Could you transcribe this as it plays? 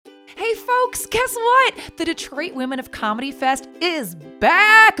folks, guess what? The Detroit Women of Comedy Fest is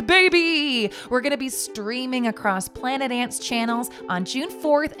back, baby! We're going to be streaming across Planet Ants channels on June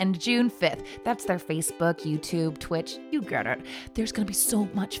 4th and June 5th. That's their Facebook, YouTube, Twitch. You get it. There's going to be so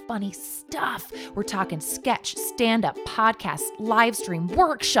much funny stuff. We're talking sketch, stand-up, podcast, live stream,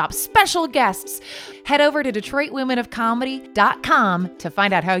 workshops, special guests. Head over to DetroitWomenOfComedy.com to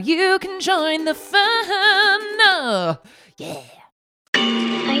find out how you can join the fun. Yeah.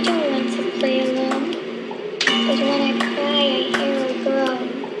 I don't want to play alone, but when I cry, I hear a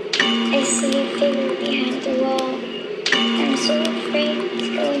groan. I see a figure behind the wall. I'm so afraid it's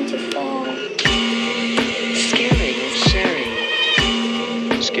going to fall. Scaring is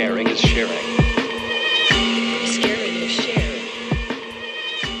sharing. Scaring is sharing. Scaring is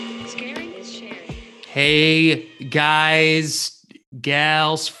sharing. Scaring is sharing. Hey, guys,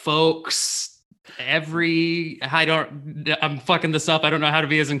 gals, folks. I'm fucking this up. I don't know how to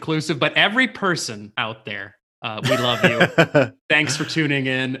be as inclusive, but every person out there, we love you. Thanks for tuning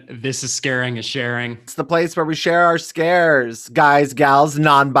in. This is Scaring is Sharing. It's the place where we share our scares. Guys, gals,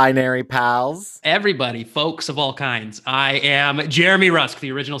 non-binary pals. Everybody, folks of all kinds. I am Jeremy Rusk,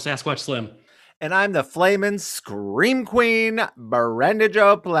 the original Sasquatch Slim. And I'm the flamin' scream queen, Brenda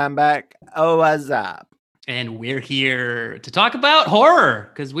Jo Plembeck. Oh, what's up? And we're here to talk about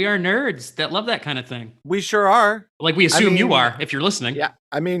horror because we are nerds that love that kind of thing. We sure are. Like we assume you are if you're listening. Yeah.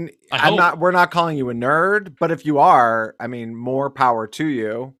 We're not calling you a nerd, but if you are, more power to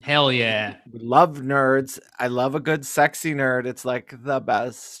you. Hell yeah. We love nerds. I love a good sexy nerd. It's like the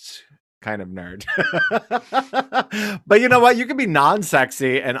best kind of nerd. But you know what? You can be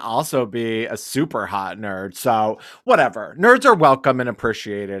non-sexy and also be a super hot nerd. So whatever. Nerds are welcome and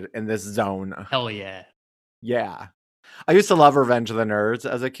appreciated in this zone. Hell yeah. Yeah. I used to love Revenge of the Nerds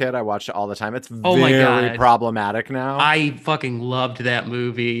as a kid. I watched it all the time. It's very problematic now. I fucking loved that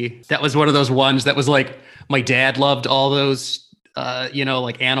movie. That was one of those ones that was like, my dad loved all those,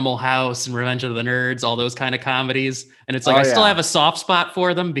 like Animal House and Revenge of the Nerds, all those kind of comedies. And it's like, I still have a soft spot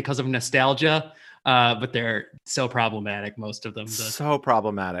for them because of nostalgia. But they're so problematic, most of them. So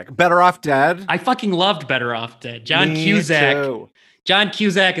problematic. Better Off Dead. I fucking loved Better Off Dead. John Cusack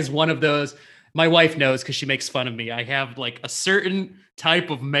is one of those. My wife knows because she makes fun of me. I have like a certain type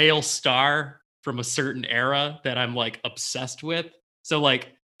of male star from a certain era that I'm like obsessed with. So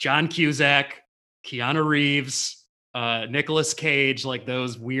like John Cusack, Keanu Reeves, Nicolas Cage, like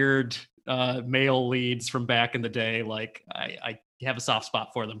those weird male leads from back in the day. Like I have a soft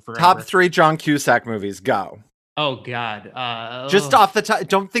spot for them forever. Top 3 John Cusack movies, go. Oh God. Just off the top,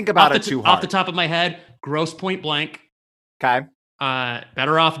 don't think about it too hard. Off the top of my head, Grosse Pointe Blank. Okay.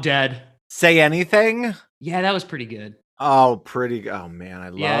 Better Off Dead. Say Anything? Yeah, that was pretty good. Oh, man, I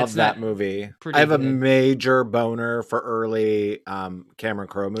love that movie. I have a major boner for early Cameron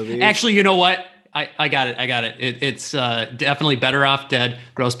Crowe movies. Actually, you know what? I got it. It's definitely Better Off Dead,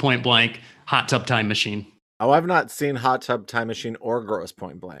 Grosse Pointe Blank, Hot Tub Time Machine. Oh, I've not seen Hot Tub Time Machine or Grosse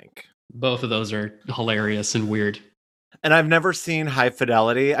Pointe Blank. Both of those are hilarious and weird. And I've never seen High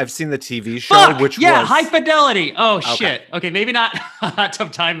Fidelity. I've seen the TV show, was High Fidelity. Oh, okay. Shit. Okay, maybe not Hot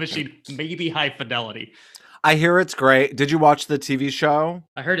Tub Time Machine. Maybe High Fidelity. I hear it's great. Did you watch the TV show?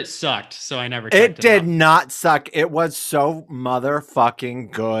 I heard it sucked, so I never checked it did not suck. It was so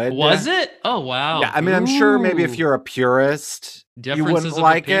motherfucking good. Was it? Oh, wow. Yeah, I'm sure maybe if you're a purist, you wouldn't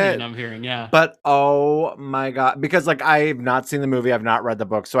like it. I'm hearing, yeah. But oh my God, because like I've not seen the movie, I've not read the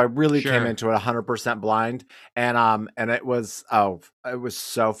book, so I really came into it 100% blind, and it was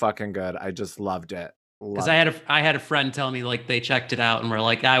so fucking good. I just loved it. Because I had a friend tell me like they checked it out and were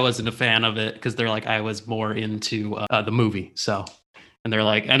like, I wasn't a fan of it because they're like I was more into the movie. So, and they're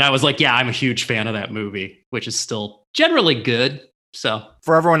like, and I was like, yeah, I'm a huge fan of that movie, which is still generally good. So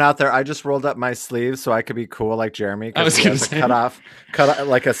for everyone out there, I just rolled up my sleeves so I could be cool like Jeremy. I was going to cut off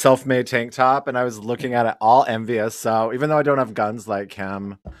like a self-made tank top, and I was looking at it all envious. So even though I don't have guns like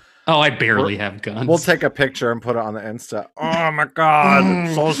him. Oh, I barely have guns. We'll take a picture and put it on the Insta. Oh my God,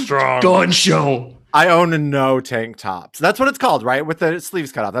 it's so strong. Gun show. I own no tank tops. That's what it's called, right? With the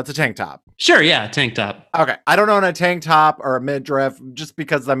sleeves cut off. That's a tank top. Sure, yeah, tank top. Okay. I don't own a tank top or a midriff just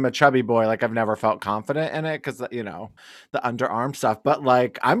because I'm a chubby boy. Like I've never felt confident in it because the underarm stuff. But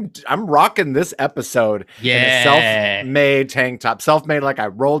like I'm rocking this episode in a self-made tank top. Self-made, like I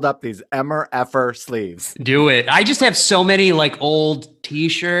rolled up these Emmer Effer sleeves. Do it. I just have so many like old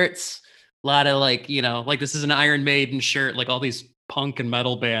t-shirts. A lot of like, like this is an Iron Maiden shirt, like all these punk and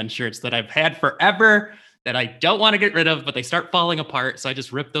metal band shirts that I've had forever that I don't want to get rid of, but they start falling apart. So I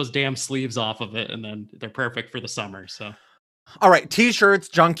just rip those damn sleeves off of it and then they're perfect for the summer. So All right, t-shirts,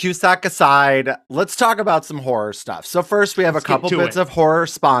 John Cusack aside, let's talk about some horror stuff. So first we have a couple bits of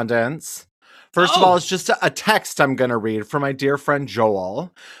horror-spondence. First of all, it's just a text I'm going to read from my dear friend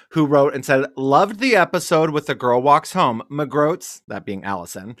Joel, who wrote and said, loved the episode with The Girl Walks Home. McGroats, that being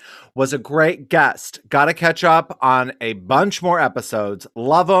Allison, was a great guest. Got to catch up on a bunch more episodes.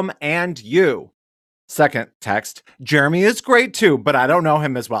 Love them and you. Second text, Jeremy is great too, but I don't know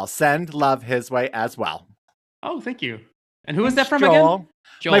him as well. Send love his way as well. Oh, thank you. And who is that from Joel. again?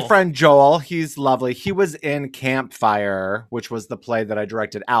 Joel. My friend Joel, he's lovely. He was in Campfire, which was the play that I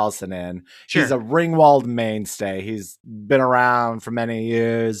directed Allison in. Sure. He's a Ringwald mainstay. He's been around for many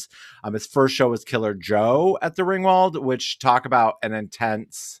years. His first show was Killer Joe at the Ringwald, which talk about an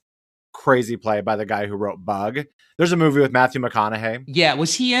intense, crazy play by the guy who wrote Bug. There's a movie with Matthew McConaughey. Yeah,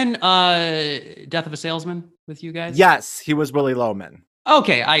 was he in Death of a Salesman with you guys? Yes, he was Willie Loman.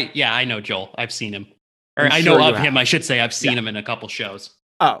 Okay, I know Joel. I've seen him. Or I'm I sure know you of him, have. I should say. I've seen him in a couple shows.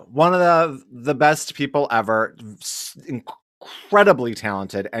 Oh, one of the best people ever. Incredibly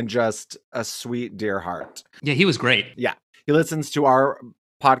talented and just a sweet, dear heart. Yeah, he was great. Yeah. He listens to our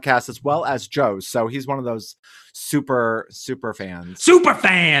podcast as well as Joe's. So he's one of those super fans. Super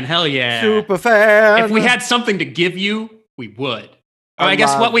fan. Hell yeah. Super fan. If we had something to give you, we would. I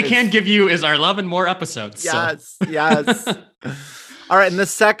guess what we can give you is our love and more episodes. Yes. Yes. All right. And the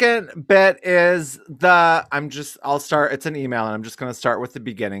second bit is I'll start. It's an email and I'm just going to start with the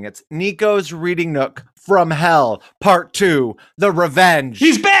beginning. It's Nico's Reading Nook from Hell, Part 2, The Revenge.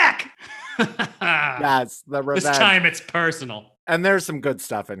 He's back. Yes, The Revenge. This time it's personal. And there's some good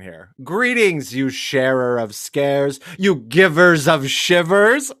stuff in here. Greetings, you sharer of scares, you givers of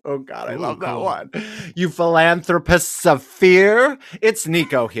shivers. Oh God, I love that one. You philanthropists of fear. It's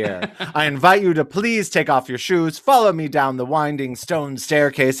Nico here. I invite you to please take off your shoes, follow me down the winding stone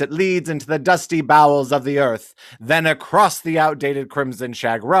staircase that leads into the dusty bowels of the earth, then across the outdated crimson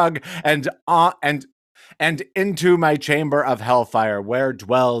shag rug, and into my chamber of hellfire, where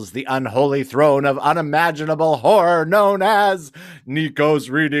dwells the unholy throne of unimaginable horror known as Nico's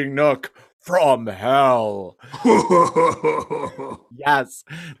Reading Nook from Hell. Yes.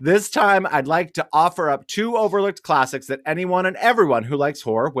 This time, I'd like to offer up 2 overlooked classics that anyone and everyone who likes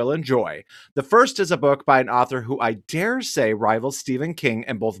horror will enjoy. The first is a book by an author who I dare say rivals Stephen King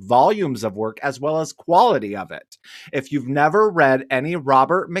in both volumes of work as well as quality of it. If you've never read any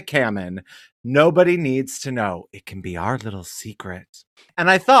Robert McCammon, nobody needs to know. It can be our little secret. And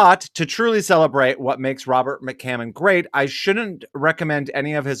I thought, to truly celebrate what makes Robert McCammon great, I shouldn't recommend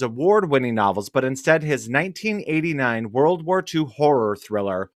any of his award-winning novels, but instead his 1989 World War II horror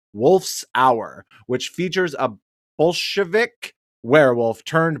thriller, Wolf's Hour, which features a Bolshevik werewolf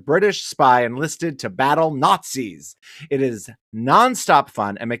turned British spy enlisted to battle Nazis. It is nonstop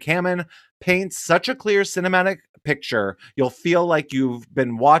fun, and McCammon paints such a clear cinematic picture, you'll feel like you've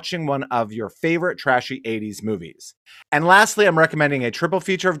been watching one of your favorite trashy 80s movies. And lastly, I'm recommending a triple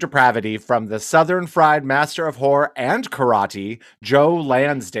feature of depravity from the Southern Fried Master of Horror and Karate, Joe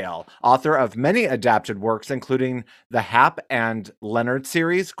Lansdale, author of many adapted works, including the Hap and Leonard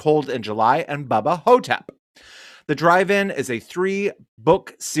series, Cold in July, and Bubba Hotep. The Drive-In is a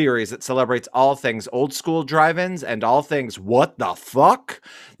 3-book series that celebrates all things old school drive-ins and all things what the fuck.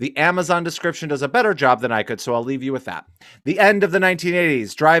 The Amazon description does a better job than I could, so I'll leave you with that. The end of the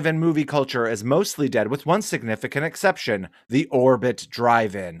 1980s, drive-in movie culture is mostly dead with one significant exception, the Orbit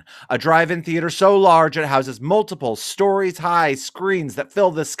Drive-In. A drive-in theater so large it houses multiple stories-high screens that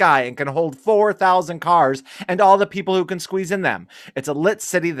fill the sky and can hold 4,000 cars and all the people who can squeeze in them. It's a lit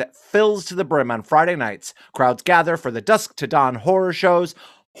city that fills to the brim on Friday nights. Crowds gather for the dusk to dawn horror shows,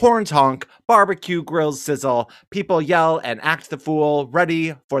 horns honk, barbecue grills sizzle, people yell and act the fool,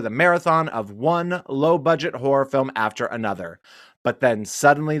 ready for the marathon of one low-budget horror film after another. But then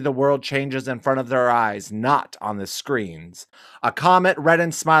suddenly the world changes in front of their eyes, not on the screens. A comet, red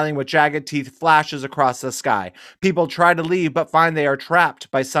and smiling with jagged teeth, flashes across the sky. People try to leave but find they are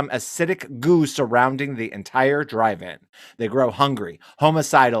trapped by some acidic goo surrounding the entire drive-in. They grow hungry,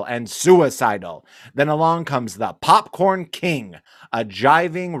 homicidal, and suicidal. Then along comes the Popcorn King, a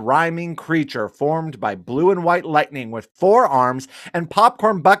jiving, rhyming creature formed by blue and white lightning with 4 arms and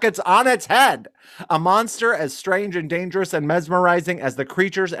popcorn buckets on its head. A monster as strange and dangerous and mesmerizing as the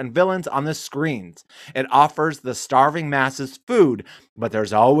creatures and villains on the screens. It offers the starving masses food, but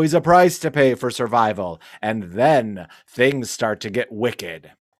there's always a price to pay for survival, and then things start to get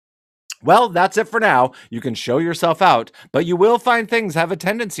wicked. Well, that's it for now. You can show yourself out, but you will find things have a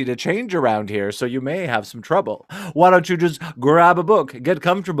tendency to change around here, so you may have some trouble. Why don't you just grab a book, get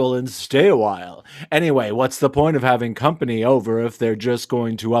comfortable, and stay a while? Anyway, what's the point of having company over if they're just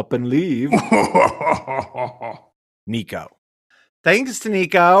going to up and leave? Nico. Thanks to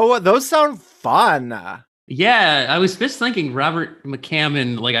Nico. Those sound fun. Yeah, I was just thinking Robert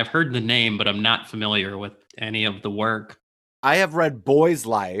McCammon, like I've heard the name, but I'm not familiar with any of the work. I have read Boy's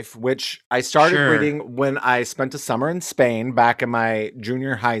Life, which I started Sure. reading when I spent a summer in Spain back in my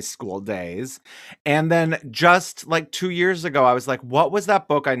junior high school days. And then just like 2 years ago, I was like, what was that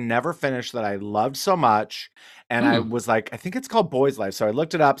book I never finished that I loved so much? And I Hmm. was like, I think it's called Boy's Life. So I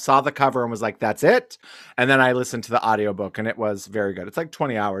looked it up, saw the cover, and was like, that's it. And then I listened to the audiobook, and it was very good. It's like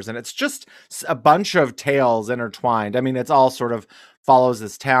 20 hours, and it's just a bunch of tales intertwined. I mean, it's all sort of follows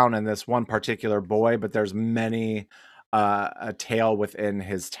this town and this one particular boy, but there's many a tale within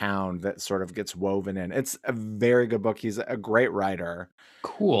his town that sort of gets woven in. It's a very good book. He's a great writer.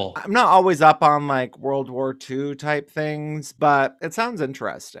 Cool. I'm not always up on like World War II type things, but it sounds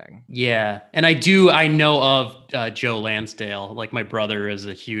interesting. Yeah. And I know of Joe Lansdale. Like my brother is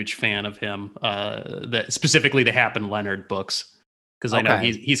a huge fan of him, that specifically the Hap and Leonard books. Because I know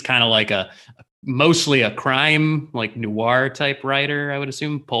Okay. he's kind of like mostly a crime, like noir type writer, I would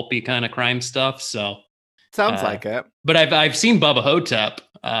assume, pulpy kind of crime stuff. So Sounds Uh, like it. but I've seen Bubba Hotep,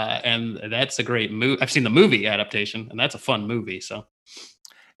 and that's a great movie. I've seen the movie adaptation, and that's a fun movie. So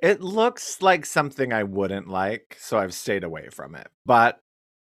It looks like something I wouldn't like, so I've stayed away from it. But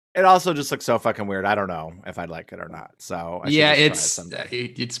it also just looks so fucking weird. I don't know if I'd like it or not. So I should yeah, just try it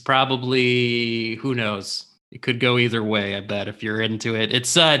someday. it's probably, who knows. It could go either way. I bet if you're into it.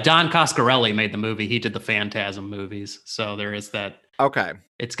 It's Don Coscarelli made the movie. He did the Phantasm movies, so there is that. Okay.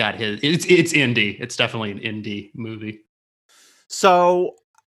 It's got his. It's indie. It's definitely an indie movie. So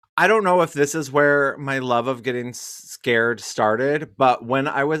I don't know if this is where my love of getting scared started, but when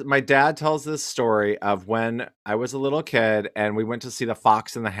my dad tells this story of when I was a little kid and we went to see The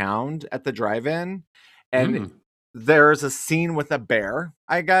Fox and the Hound at the drive-in, and Mm. there's a scene with a bear,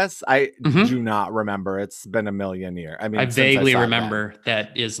 I guess. I Hmm. do not remember. It's been a million years. I I mean, since I vaguely saw it then. remember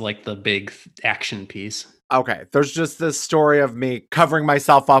that is like the big action piece. Okay, there's just this story of me covering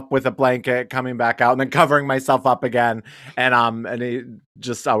myself up with a blanket, coming back out, and then covering myself up again, and he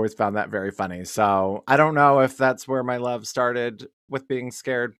just always found that very funny. So I don't know if that's where my love started with being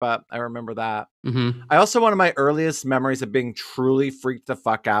scared, but I remember that. Hmm. I also one of my earliest memories of being truly freaked the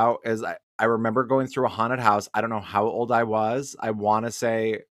fuck out is I remember going through a haunted house. I don't know how old I was. I want to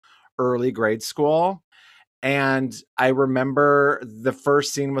say early grade school. And I remember the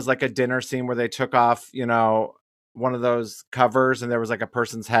first scene was like a dinner scene where they took off, one of those covers, and there was like a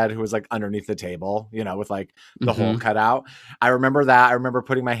person's head who was like underneath the table, with like the hole Hmm. cut out. I remember that. I remember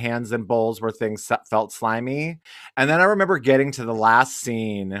putting my hands in bowls where things felt slimy. And then I remember getting to the last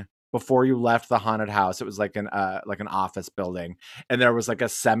scene before you left the haunted house. It was like an office building, and there was like a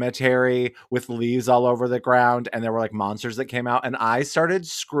cemetery with leaves all over the ground, and there were like monsters that came out, and I started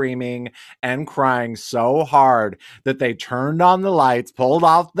screaming and crying so hard that they turned on the lights, pulled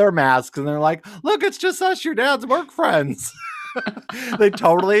off their masks, and they're like, look, it's just us, your dad's work friends. They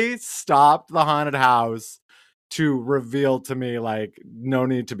totally stopped the haunted house to reveal to me, like, no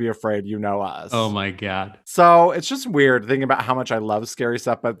need to be afraid, you know us. Oh my God. So it's just weird thinking about how much I love scary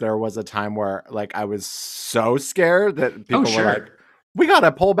stuff, but there was a time where like I was so scared that people were like, we gotta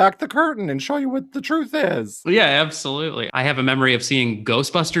pull back the curtain and show you what the truth is. Yeah, absolutely. I have a memory of seeing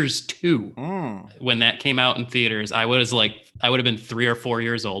Ghostbusters 2 Mm. when that came out in theaters. I would have been 3 or 4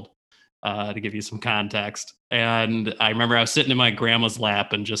 years old, to give you some context. And I remember I was sitting in my grandma's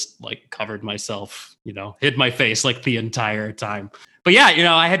lap and just like covered myself, hid my face like the entire time. But yeah,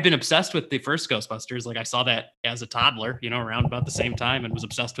 I had been obsessed with the first Ghostbusters. Like I saw that as a toddler, around about the same time, and was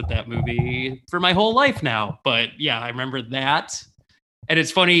obsessed with that movie for my whole life now. But yeah, I remember that. And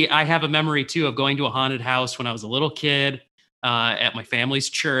it's funny, I have a memory too of going to a haunted house when I was a little kid, at my family's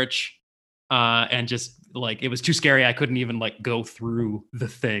church, and just like it was too scary. I couldn't even like go through the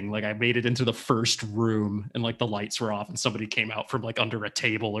thing. Like I made it into the first room, and like the lights were off, and somebody came out from like under a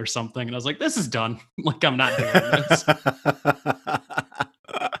table or something, and I was like, "This is done. Like I'm not doing this."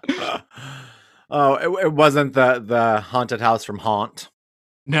 Oh, it wasn't the haunted house from Haunt.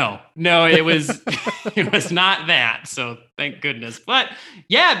 No, it was it was not that. So thank goodness. But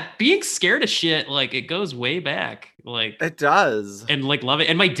yeah, being scared of shit, like it goes way back. Like It does. and like love it.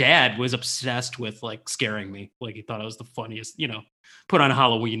 And my dad was obsessed with like scaring me. Like he thought I was the funniest, put on a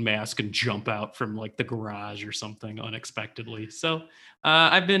Halloween mask and jump out from like the garage or something unexpectedly. So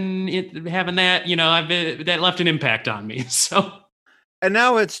I've been having that, that left an impact on me. So And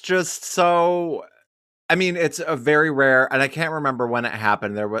now it's just so, I mean, it's a very rare, and I can't remember when it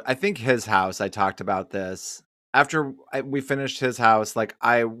happened. I think his house, I talked about this. After we finished his house, like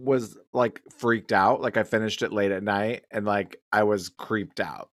I was like freaked out. Like I finished it late at night and like I was creeped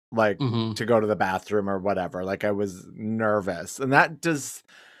out, like mhm. to go to the bathroom or whatever. Like I was nervous. And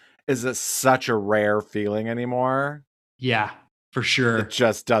is such a rare feeling anymore. Yeah, for sure. It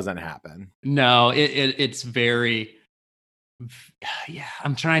just doesn't happen. No, it's very, yeah.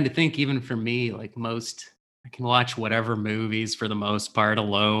 I'm trying to think. Even for me, like I can watch whatever movies for the most part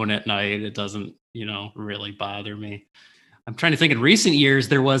alone at night. It doesn't, really bother me. I'm trying to think. In recent years,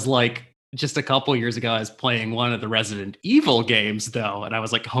 there was like just a couple years ago, I was playing one of the Resident Evil games though, and I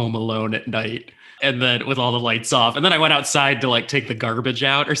was like home alone at night, and then with all the lights off, and then I went outside to like take the garbage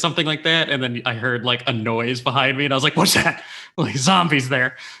out or something like that, and then I heard like a noise behind me, and I was like, "What's that?" Like zombies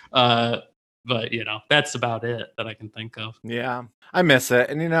there. But that's about it that I can think of. Yeah, I miss it,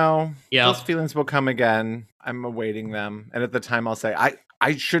 and Yeah. those feelings will come again. I'm awaiting them, and at the time, I'll say,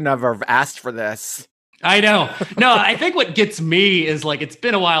 I should never have asked for this. I know. No, I think what gets me is like it's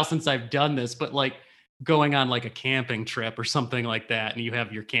been a while since I've done this, but like going on like a camping trip or something like that, and you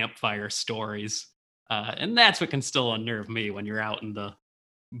have your campfire stories, and that's what can still unnerve me when you're out in the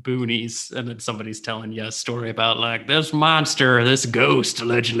boonies and then somebody's telling you a story about like this monster, this ghost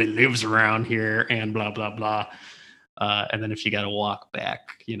allegedly lives around here, and blah blah blah. And then if you got to walk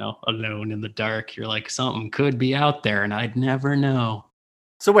back, alone in the dark, you're like something could be out there, and I'd never know.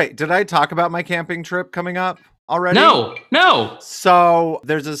 So wait, did I talk about my camping trip coming up already? No. So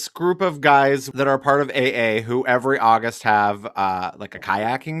there's this group of guys that are part of AA who every August have like a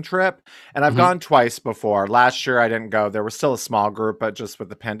kayaking trip. And I've gone twice before. Last year I didn't go. There was still a small group, but just with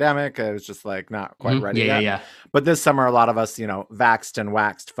the pandemic, it was just like not quite ready yet. Yeah. But this summer, a lot of us, vaxxed and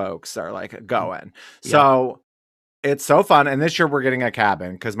waxed folks are like going. So it's so fun. And this year we're getting a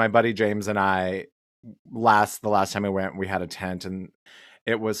cabin because my buddy James and I, the last time we went, we had a tent, and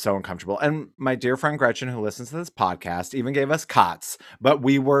it was so uncomfortable. And my dear friend Gretchen, who listens to this podcast, even gave us cots, but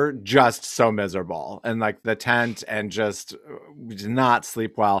we were just so miserable. And like the tent, and just we did not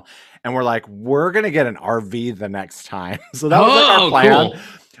sleep well. And we're like, we're going to get an RV the next time. So that was like our plan. Cool.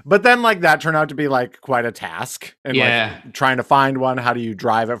 But then like that turned out to be like quite a task. And like trying to find one. How do you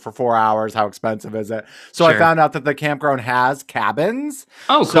drive it for 4 hours? How expensive is it? So I found out that the campground has cabins.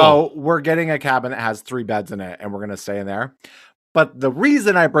 Oh, cool. So we're getting a cabin that has 3 beds in it, and we're going to stay in there. But the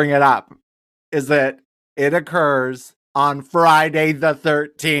reason I bring it up is that it occurs on Friday the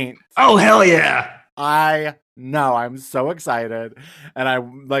 13th. Oh, hell yeah. I know. I'm so excited. And I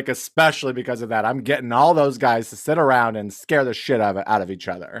like, especially because of that, I'm getting all those guys to sit around and scare the shit out of each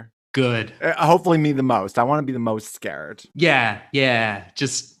other. Good. Hopefully me the most. I want to be the most scared. Yeah.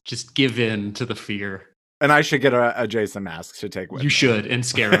 Just give in to the fear. And I should get a Jason mask to take with me. You should, and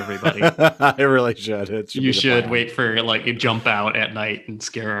scare everybody. I really should. You should wait for like you jump out at night and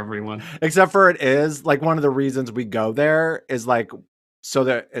scare everyone. Except for it is like one of the reasons we go there is like so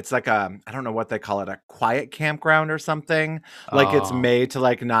that it's like I don't know what they call it, a quiet campground or something. Like it's made to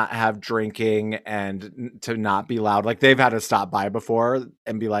like not have drinking and to not be loud. Like they've had to stop by before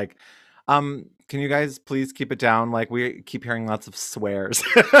and be like, can you guys please keep it down? Like we keep hearing lots of swears.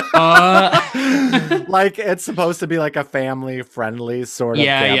 Like it's supposed to be like a family friendly sort of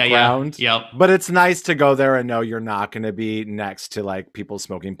campground. Yep. But it's nice to go there and know you're not going to be next to like people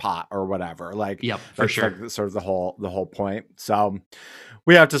smoking pot or whatever. Like for sure. Like sort of the whole point. So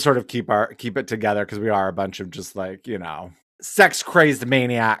we have to sort of keep it together because we are a bunch of just like, sex crazed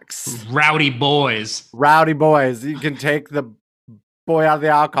maniacs. Rowdy boys. You can take the boy out of the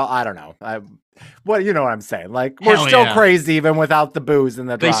alcohol. I don't know. You know what I'm saying? Like we're still crazy even without the booze and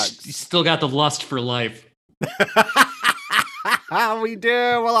the drugs. They still got the lust for life. We do.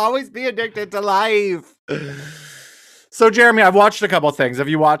 We'll always be addicted to life. So Jeremy, I've watched a couple things. Have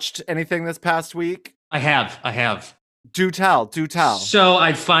you watched anything this past week? I have. Do tell. So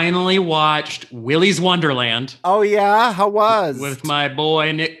I finally watched Willy's Wonderland. Oh yeah? How was? With my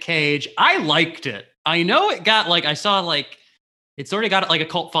boy Nick Cage. I liked it. I know it got like, I saw like, it's already got like a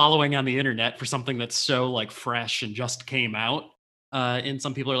cult following on the internet for something that's so like fresh and just came out. And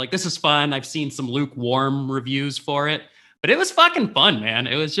some people are like, this is fun. I've seen some lukewarm reviews for it, but it was fucking fun, man.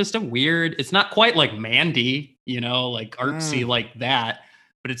 It was just it's not quite like Mandy, like artsy like that,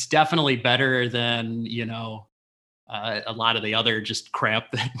 but it's definitely better than, a lot of the other just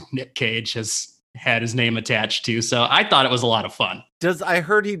crap that Nick Cage has had his name attached to. So I thought it was a lot of fun. I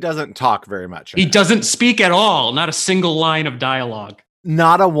heard he doesn't talk very much. He doesn't speak at all. Not a single line of dialogue.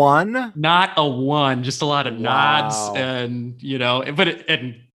 Not a one? Not a one. Just a lot of nods and,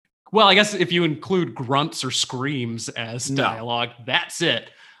 well, I guess if you include grunts or screams as dialogue, that's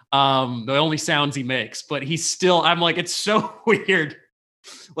it. The only sounds he makes, but he's still, I'm like, it's so weird.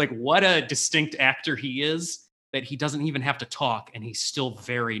 Like what a distinct actor he is that he doesn't even have to talk, and he's still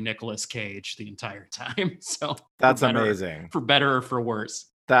very Nicolas Cage the entire time. So that's amazing. For better or for worse.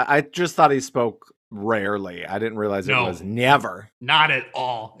 That I just thought he spoke rarely. I didn't realize it No. was never. Not at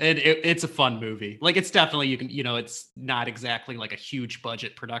all. It's a fun movie. Like, it's definitely, you can, it's not exactly like a huge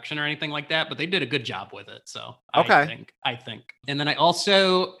budget production or anything like that, but they did a good job with it. So Okay. I think. And then I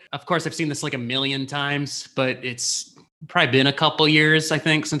also, of course, I've seen this like a million times, but it's probably been a couple years, I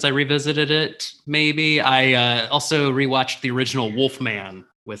think, since I revisited it. Maybe I also rewatched the original Wolfman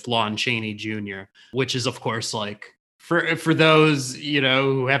with Lon Chaney Jr., which is, of course, like, for those,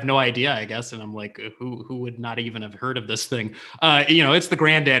 who have no idea, I guess, and I'm like, who would not even have heard of this thing? It's the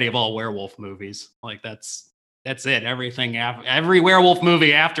granddaddy of all werewolf movies. Like, that's it. Every werewolf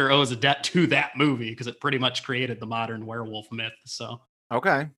movie after owes a debt to that movie, because it pretty much created the modern werewolf myth. So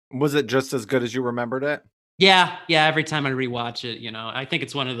okay, was it just as good as you remembered it? Yeah. Every time I rewatch it, I think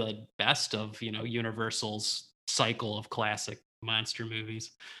it's one of the best of Universal's cycle of classic monster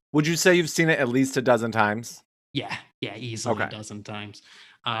movies. Would you say you've seen it at least a dozen times? Yeah, easily Okay. a dozen times.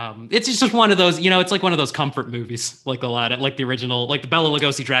 It's just one of those, it's like one of those comfort movies, like like the original, like the Bela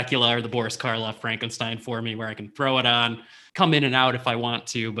Lugosi Dracula or the Boris Karloff Frankenstein for me, where I can throw it on, come in and out if I want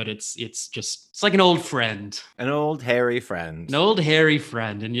to, but it's like an old friend. An old hairy friend. An old hairy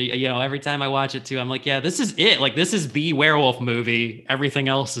friend. And every time I watch it too, I'm like, yeah, this is it. Like, this is the werewolf movie. Everything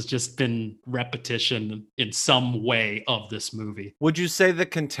else has just been repetition in some way of this movie. Would you say the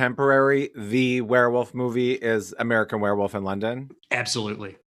contemporary The Werewolf movie is American Werewolf in London?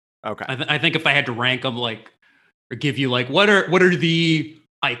 Absolutely. Okay. I think if I had to rank them, like, or give you like what are the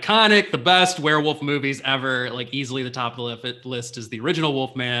iconic, the best werewolf movies ever, like, easily the top of the list is the original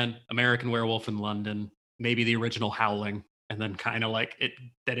Wolfman, American Werewolf in London, maybe the original Howling, and then kind of like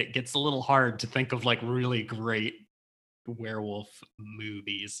it gets a little hard to think of like really great werewolf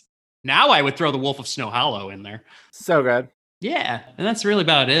movies. Now I would throw The Wolf of Snow Hollow in there. So good. Yeah, and that's really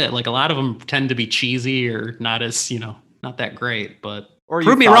about it. Like, a lot of them tend to be cheesy or not as, not that great, but Or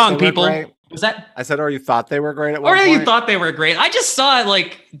prove me thought wrong, they were people. great? Was that? I said, or you thought they were great at one Or point? you thought they were great. I just saw it,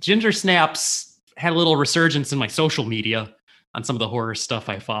 like, Ginger Snaps had a little resurgence in my social media on some of the horror stuff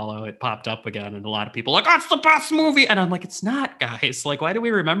I follow. It popped up again, and a lot of people like, that's the best movie. And I'm like, it's not, guys. Like, why do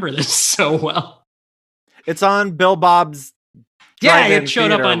we remember this so well? It's on Bill Bob's Yeah, Drive-In it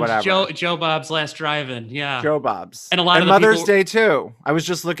showed up Theater or on whatever. Joe Bob's Last Drive-In. Yeah. Joe Bob's. And a lot of the Mother's people- Day too. I was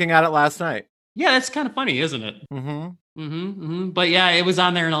just looking at it last night. Yeah, that's kind of funny, isn't it? Mm-hmm. But yeah, it was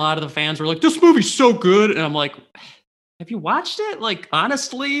on there, and a lot of the fans were like, this movie's so good. And I'm like, have you watched it? Like,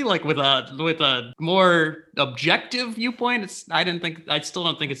 honestly, like with a more objective viewpoint, I still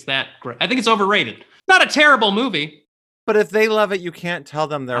don't think it's that great. I think it's overrated. Not a terrible movie. But if they love it, you can't tell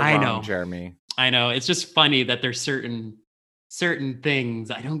them they're I wrong, know. Jeremy. I know. It's just funny that there's certain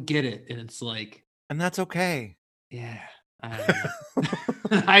things I don't get it. And it's like, And that's okay. yeah, I don't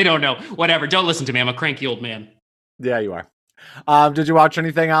know. I don't know. Whatever. Don't listen to me. I'm a cranky old man. Yeah, you are. Did you watch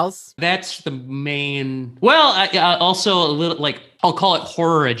anything else? That's the main. Well, also a little, like, I'll call it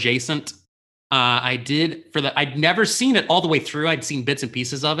horror adjacent. I'd never seen it all the way through. I'd seen bits and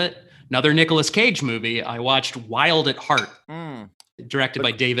pieces of it. Another Nicolas Cage movie. I watched Wild at Heart, directed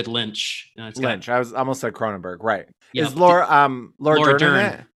by David Lynch. Lynch. I almost said Cronenberg. Right. Yep. Is Laura Dern in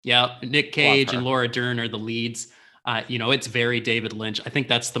it? Yeah, Nick Cage her. and Laura Dern are the leads. It's very David Lynch. I think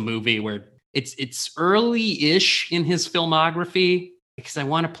that's the movie where it's early-ish in his filmography, because I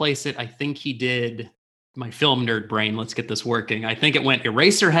want to place it. I think he did, my film nerd brain, let's get this working. I think it went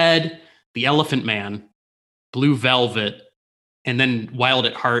Eraserhead, The Elephant Man, Blue Velvet, and then Wild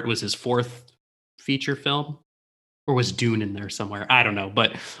at Heart was his fourth feature film. Or was Dune in there somewhere? I don't know.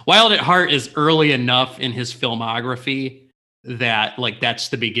 But Wild at Heart is early enough in his filmography that, like, that's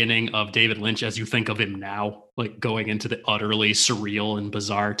the beginning of David Lynch as you think of him now, like going into the utterly surreal and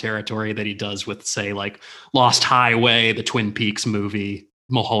bizarre territory that he does with, say, like Lost Highway, the Twin Peaks movie,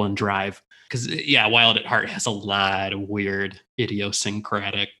 Mulholland Drive. Because, yeah, Wild at Heart has a lot of weird,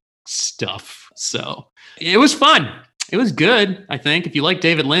 idiosyncratic stuff. So it was fun. It was good, I think. If you like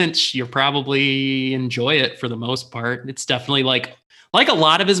David Lynch, you'll probably enjoy it for the most part. It's definitely like a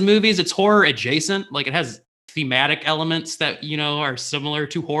lot of his movies, it's horror adjacent. Like, it has thematic elements that, are similar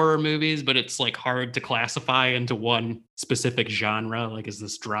to horror movies, but it's like hard to classify into one specific genre. Like, is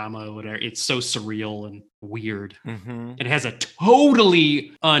this drama or whatever? It's so surreal and weird. Mm-hmm. It has a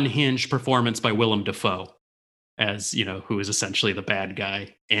totally unhinged performance by Willem Dafoe as, who is essentially the bad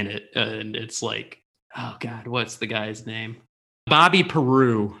guy in it. And it's like, oh God, what's the guy's name? Bobby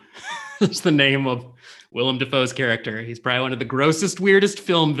Peru is the name of Willem Dafoe's character. He's probably one of the grossest, weirdest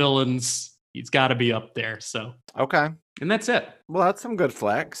film villains. He's got to be up there. So, Okay. and that's it. Well, that's some good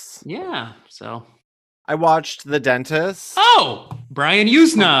flicks. Yeah. So, I watched The Dentist oh, Brian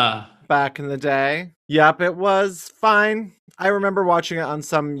Usna. back in the day. Yep, it was fine. I remember watching it on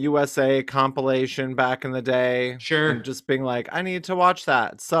some USA compilation back in the day. Sure. And just being like, I need to watch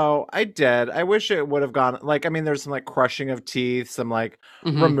that. So I did. I wish it would have gone like, I mean, there's some like crushing of teeth, some like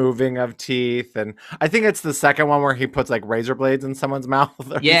removing of teeth. And I think it's the second one where he puts like razor blades in someone's mouth.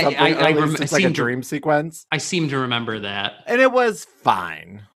 Or Yeah, something. It's like a dream sequence. I seem to remember that. And it was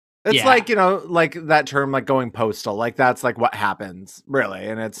fine. It's like, you know, like that term, like going postal, like that's like what happens really.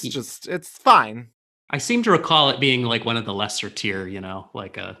 And it's just, it's fine. I seem to recall it being like one of the lesser tier, you know,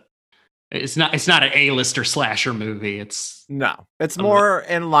 like it's not an A-lister slasher movie. It's more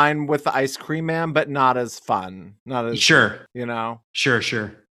in line with the Ice Cream Man, but not as fun. Not as sure, you know. Sure.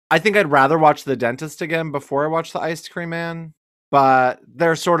 I think I'd rather watch The Dentist again before I watch the Ice Cream Man, but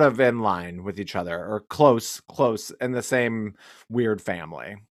they're sort of in line with each other or close in the same weird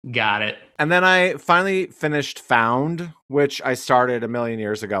family. Got it. And then I finally finished Found, which I started a million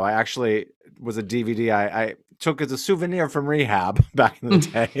years ago. I actually was a DVD I took as a souvenir from rehab back in the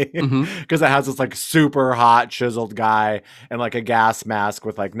day because it has this like super hot chiseled guy and like a gas mask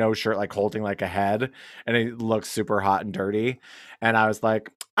with like no shirt, like holding like a head, and he looks super hot and dirty. And I was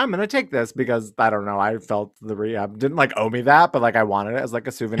like, I'm gonna take this because I don't know, I felt the rehab didn't like owe me that, but like I wanted it as like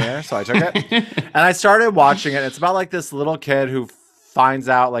a souvenir, so I took it. And I started watching it. It's about like this little kid who finds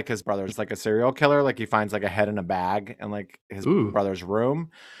out like his brother's like a serial killer. Like he finds like a head in a bag in like his brother's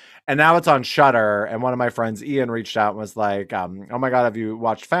room. And now it's on Shudder. And one of my friends, Ian, reached out and was like, oh my God, have you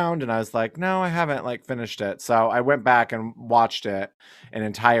watched Found? And I was like, no, I haven't like finished it. So I went back and watched it in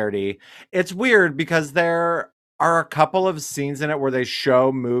entirety. It's weird because there are a couple of scenes in it where they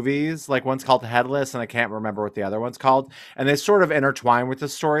show movies, like one's called Headless and I can't remember what the other one's called. And they sort of intertwine with the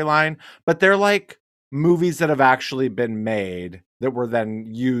storyline, but they're like movies that have actually been made that were then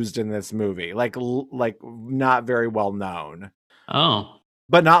used in this movie, like not very well known. Oh,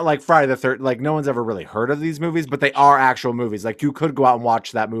 but not like Friday the 13th. Like no one's ever really heard of these movies, but they are actual movies. Like you could go out and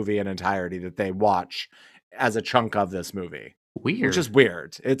watch that movie in entirety that they watch as a chunk of this movie. Weird. Which is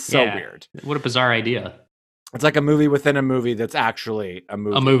weird. It's so weird. What a bizarre idea. It's like a movie within a movie that's actually a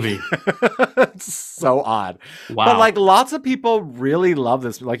movie. A movie. It's so odd. Wow. But like lots of people really love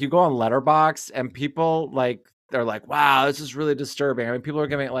this. Like you go on Letterboxd and people like, they're like, wow, this is really disturbing. I mean, people are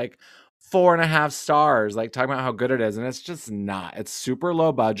giving it like 4.5 stars, like talking about how good it is. And it's just not. It's super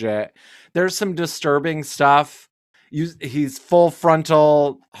low budget. There's some disturbing stuff. He's full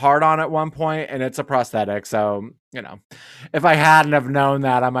frontal hard on at one point and it's a prosthetic. So, you know, if I hadn't have known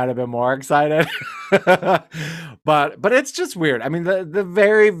that, I might have been more excited. but it's just weird. I mean, the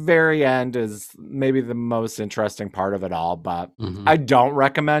very, very end is maybe the most interesting part of it all, but I don't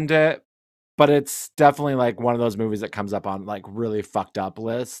recommend it. But it's definitely like one of those movies that comes up on like really fucked up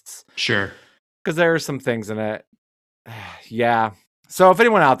lists. Sure. Because there are some things in it. Yeah. So if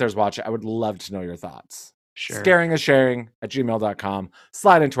anyone out there's watching, I would love to know your thoughts. Sure. scaringisharing@gmail.com.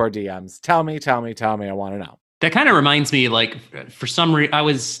 Slide into our DMs. Tell me. I want to know. That kind of reminds me, like, for some reason,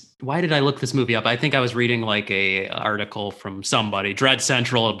 why did I look this movie up? I think I was reading like a article from somebody, Dread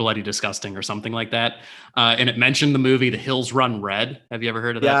Central of Bloody Disgusting or something like that. And it mentioned the movie The Hills Run Red. Have you ever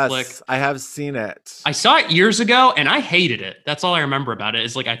heard of that flick? Yes, I have seen it. I saw it years ago and I hated it. That's all I remember about it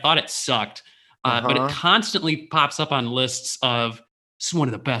is like, I thought it sucked. But it constantly pops up on lists of, this is one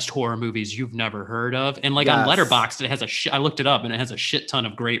of the best horror movies you've never heard of. And like on Letterboxd, it has I looked it up and it has a shit ton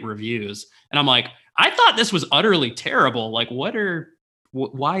of great reviews. And I'm like, I thought this was utterly terrible. Like,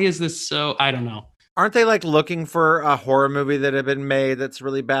 why is this so? I don't know. Aren't they like looking for a horror movie that had been made that's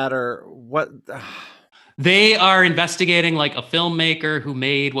really bad or what? They are investigating like a filmmaker who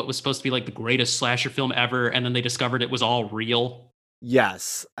made what was supposed to be like the greatest slasher film ever. And then they discovered it was all real.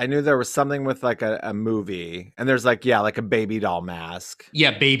 Yes. I knew there was something with like a movie and there's like, like a baby doll mask.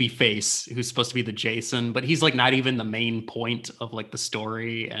 Yeah. Babyface, who's supposed to be the Jason, but he's like not even the main point of like the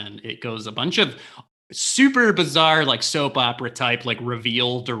story. And it goes a bunch of super bizarre, like soap opera type, like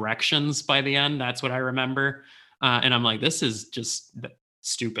reveal directions by the end. That's what I remember. And I'm like, this is just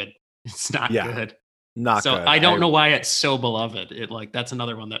stupid. It's not good. Not so good. I don't know why it's so beloved. It like, that's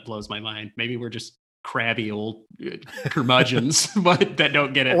another one that blows my mind. Maybe we're just crabby old curmudgeons, but that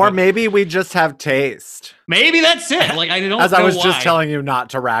don't get it. Or maybe we just have taste. Maybe that's it. Like I don't. As I was just telling you not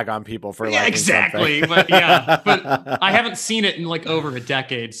to rag on people for liking exactly. Something. but I haven't seen it in like over a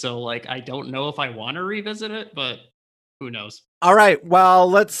decade, so like I don't know if I want to revisit it, but who knows? All right. Well,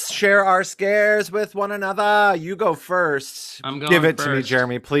 let's share our scares with one another. You go first. I'm going. Give it first. to me,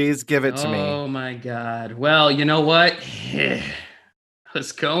 Jeremy. Please give it to me. Oh my God. Well, you know what?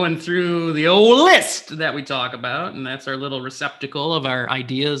 Was going through the old list that we talk about, and that's our little receptacle of our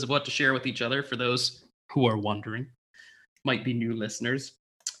ideas of what to share with each other for those who are wondering, might be new listeners.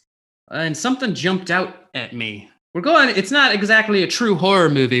 And something jumped out at me We're going, it's not exactly a true horror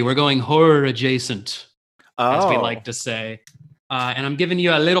movie. We're going horror adjacent, as we like to say. And I'm giving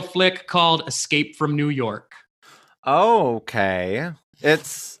you a little flick called Escape from New York. Okay.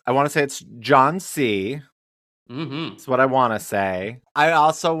 I want to say it's John C. That's what I want to say. I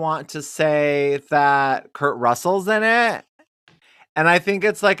also want to say that Kurt Russell's in it. And I think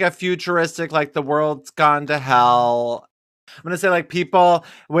it's like a futuristic, like the world's gone to hell. I'm going to say like people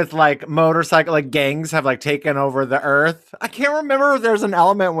with like motorcycle, like gangs have like taken over the earth. I can't remember if there's an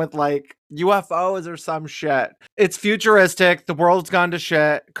element with like UFOs or some shit. It's futuristic. The world's gone to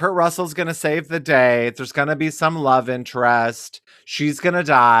shit. Kurt Russell's going to save the day. There's going to be some love interest. She's going to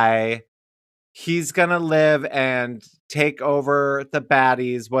die. He's going to live and take over the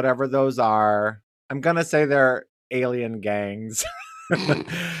baddies, whatever those are. I'm going to say they're alien gangs.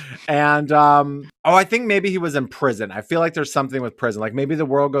 And I think maybe he was in prison. I feel like there's something with prison. Like maybe the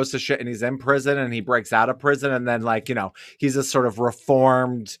world goes to shit and he's in prison and he breaks out of prison. And then like, he's a sort of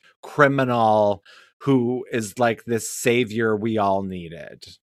reformed criminal who is like this savior we all needed.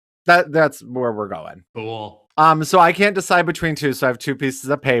 That's where we're going. Cool. So I can't decide between two. So I have two pieces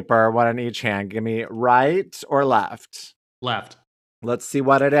of paper, one in each hand. Give me right or left. Left. Let's see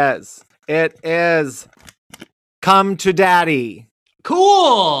what it is. It is Come to Daddy.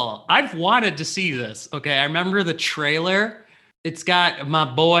 Cool. I've wanted to see this. Okay. I remember the trailer. It's got my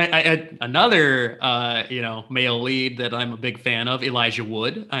boy, another, male lead that I'm a big fan of, Elijah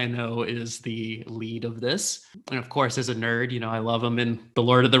Wood, I know is the lead of this. And of course, as a nerd, I love him in the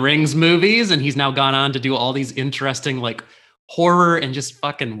Lord of the Rings movies. And he's now gone on to do all these interesting, like horror and just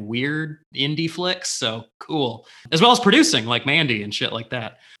fucking weird indie flicks. So cool. As well as producing like Mandy and shit like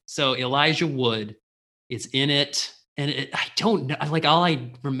that. So Elijah Wood is in it. And I don't know, like all I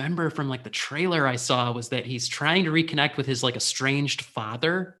remember from like the trailer I saw was that he's trying to reconnect with his like estranged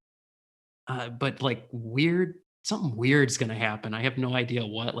father. But like something weird's going to happen. I have no idea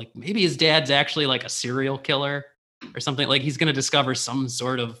what, like maybe his dad's actually like a serial killer or something. Like he's going to discover some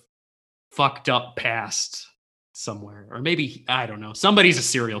sort of fucked up past somewhere. Or maybe, I don't know, somebody's a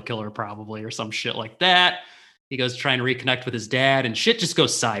serial killer probably or some shit like that. He goes trying to reconnect with his dad and shit just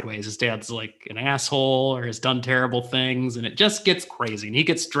goes sideways. His dad's like an asshole or has done terrible things and it just gets crazy. And he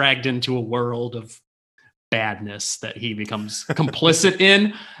gets dragged into a world of badness that he becomes complicit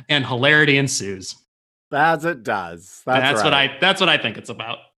in and hilarity ensues. As it does. That's right. That's what I think it's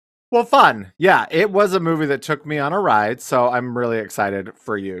about. Well, fun. Yeah, it was a movie that took me on a ride. So I'm really excited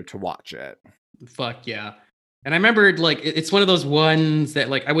for you to watch it. Fuck yeah. And I remembered like, it's one of those ones that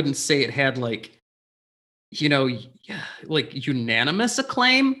like, I wouldn't say it had like, like unanimous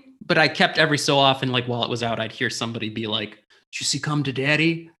acclaim, but I kept every so often, like while it was out, I'd hear somebody be like, "Did you see Come to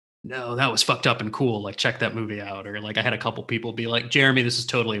Daddy? No, that was fucked up and cool. Like, check that movie out." Or like I had a couple people be like, "Jeremy, this is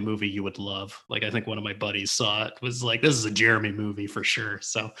totally a movie you would love." Like I think one of my buddies saw it, was like, "This is a Jeremy movie for sure."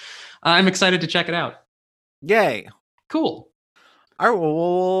 So I'm excited to check it out. Yay. Cool. All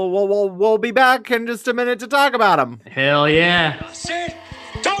right, we'll be back in just a minute to talk about them. Hell yeah. Sid,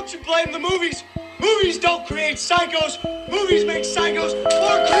 don't you blame the movies. Movies don't create psychos. Movies make psychos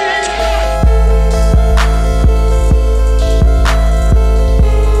more creative.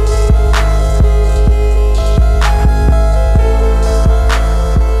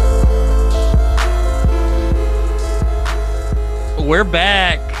 We're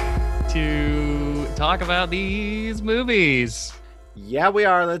back to talk about these movies. Yeah, we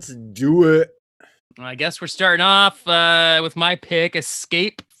are. Let's do it. I guess we're starting off with my pick,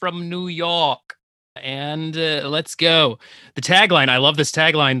 Escape from New York. And let's go. The tagline, I love this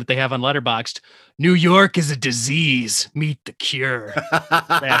tagline that they have on Letterboxd. New York is a disease. Meet the cure.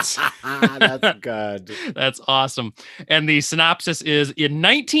 That's good. That's awesome. And the synopsis is in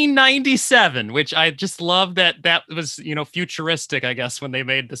 1997, which I just love that was, futuristic, I guess, when they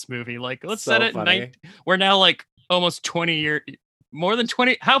made this movie. Like, let's set it in we're now like almost 20 years. More than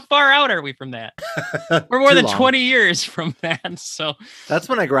 20. How far out are we from that? We're more than 20 years from that. So that's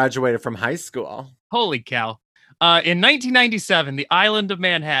when I graduated from high school. Holy cow. In 1997, the island of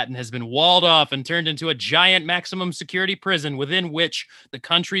Manhattan has been walled off and turned into a giant maximum security prison within which the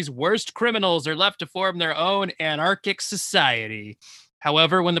country's worst criminals are left to form their own anarchic society.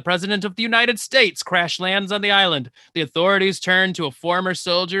 However, when the president of the United States crash lands on the island, the authorities turn to a former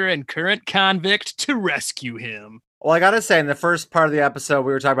soldier and current convict to rescue him. Well, I gotta say, in the first part of the episode,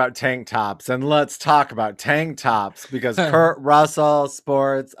 we were talking about tank tops, and let's talk about tank tops because Kurt Russell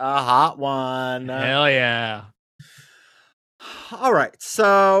sports a hot one. Hell yeah. All right,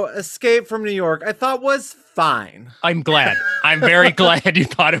 so Escape from New York, I thought was fine. I'm glad. I'm very glad you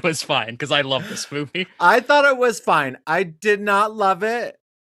thought it was fine because I love this movie. I thought it was fine. I did not love it.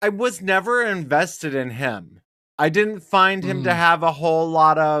 I was never invested in him. I didn't find him to have a whole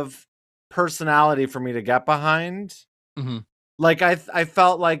lot of personality for me to get behind. Mm-hmm. Like I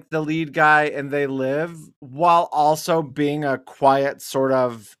felt like the lead guy in They Live, while also being a quiet sort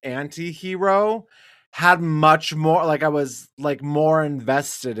of anti-hero, had much more, like I was like more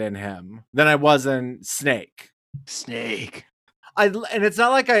invested in him than I was in Snake. And it's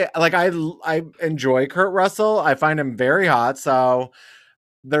not like I enjoy Kurt Russell. I find him very hot, so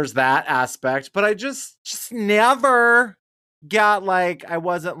there's that aspect, but I just never got like, I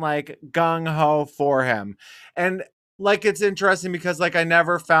wasn't like gung-ho for him. And like it's interesting because like I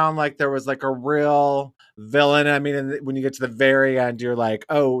never found like there was like a real villain. I mean, when you get to the very end, you're like,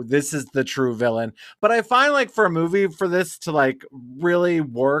 oh, this is the true villain. But I find like for a movie for this to like really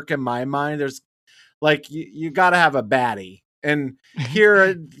work in my mind, there's like you got to have a baddie. And here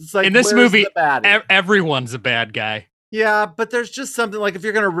it's like in this movie, the baddie? Everyone's a bad guy. Yeah, but there's just something like if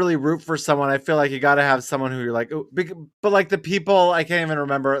you're gonna really root for someone, I feel like you got to have someone who you're like, oh, but like the people, I can't even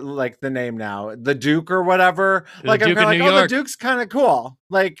remember like the name now, the Duke or whatever. Like I'm kind of like, oh, the Duke's kind of cool.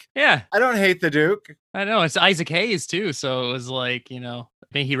 Like, yeah, I don't hate the Duke. I know it's Isaac Hayes too, so it was like, you know,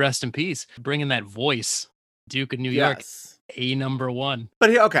 may he rest in peace, bringing that voice, Duke of New York, a number one. But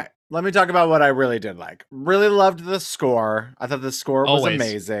okay. Let me talk about what I really did like. Really loved the score. I thought the score was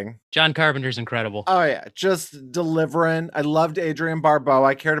amazing. John Carpenter's incredible. Oh, yeah. Just delivering. I loved Adrienne Barbeau.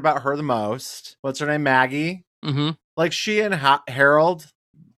 I cared about her the most. What's her name? Maggie? Mm-hmm. Like she and Harold,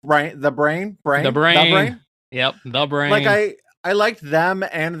 The Brain? The Brain. Yep, The Brain. Like I liked them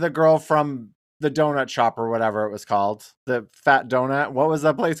and the girl from the donut shop or whatever it was called. The Fat Donut. What was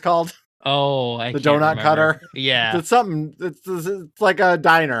that place called? Oh, the donut cutter. Yeah, it's something. It's like a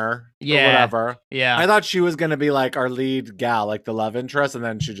diner. Yeah, or whatever. Yeah, I thought she was gonna be like our lead gal, like the love interest, and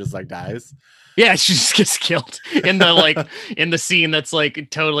then she just like dies. Yeah, she just gets killed in the like in the scene that's like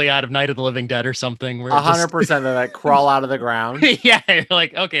totally out of Night of the Living Dead or something. 100% they like crawl out of the ground. Yeah, you're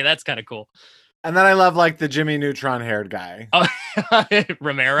like, okay, that's kind of cool. And then I love like the Jimmy Neutron haired guy. Oh,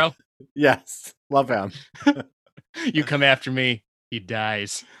 Romero. Yes, love him. You come after me, he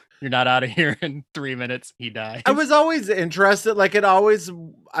dies. You're not out of here in 3 minutes. He dies. I was always interested. Like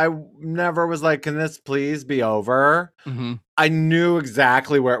I never was like, can this please be over? Mm-hmm. I knew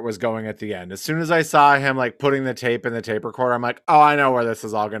exactly where it was going at the end. As soon as I saw him like putting the tape in the tape recorder, I'm like, oh, I know where this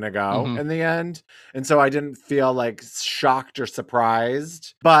is all going to go in the end. And so I didn't feel like shocked or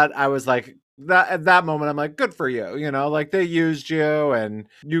surprised, but I was like, that at that moment, I'm like, good for you. You know, like they used you and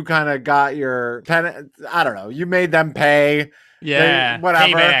you kind of got your pen. I don't know. You made them pay. Yeah,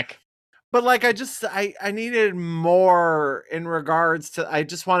 whatever. Payback. But like, I needed more in regards to, I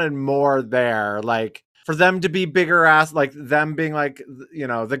just wanted more there. Like for them to be bigger ass, like them being like, you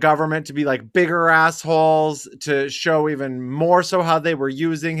know, the government to be like bigger assholes, to show even more so how they were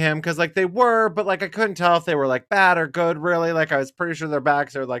using him. Cause like they were, but like, I couldn't tell if they were like bad or good really. Like I was pretty sure their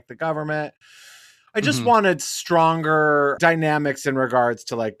backs are like the government. I just wanted stronger dynamics in regards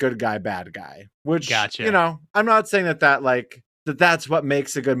to like good guy, bad guy, which, you know, I'm not saying that like, that's what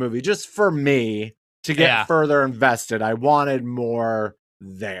makes a good movie. Just for me to get further invested, I wanted more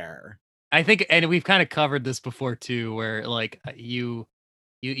there. I think, and we've kind of covered this before too, where like you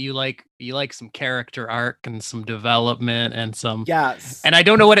like some character arc and some development and some and I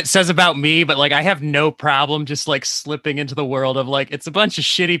don't know what it says about me, but like I have no problem just like slipping into the world of like it's a bunch of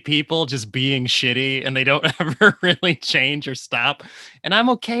shitty people just being shitty and they don't ever really change or stop, and I'm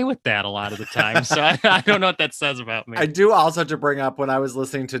okay with that a lot of the time. So I don't know what that says about me. I do also to bring up when I was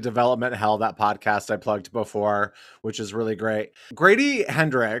listening to Development Hell, that podcast I plugged before, which is really great. Grady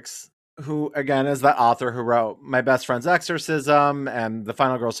Hendrix, who again is the author who wrote My Best Friend's Exorcism and the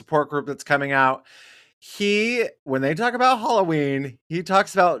Final Girl Support Group that's coming out. When they talk about Halloween, he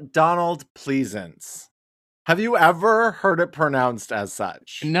talks about Donald Pleasance. Have you ever heard it pronounced as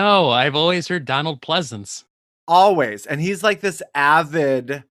such? No, I've always heard Donald Pleasance. Always. And he's like this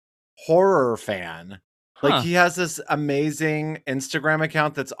avid horror fan. Like he has this amazing Instagram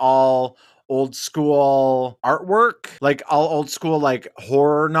account that's all old school artwork, like all old school like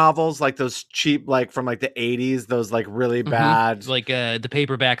horror novels, like those cheap, like from like the 80s, those like really bad, like the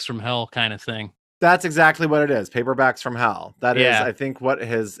Paperbacks from Hell kind of thing. That's exactly what it is. Paperbacks from Hell. That is, I think, what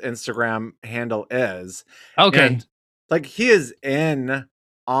his Instagram handle is. Okay. And like he is in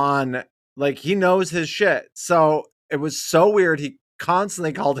on, like he knows his shit. So it was so weird. He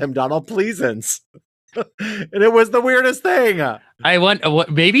constantly called him Donald Pleasance. And it was the weirdest thing. I want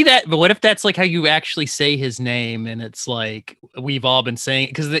maybe that, but what if that's like how you actually say his name, and it's like we've all been saying,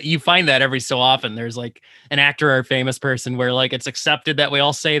 because you find that every so often there's like an actor or a famous person where like it's accepted that we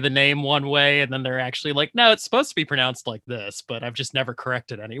all say the name one way, and then they're actually like, no, it's supposed to be pronounced like this, but I've just never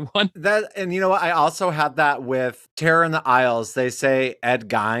corrected anyone. That, and you know what? I also had that with Terror in the Isles. They say Ed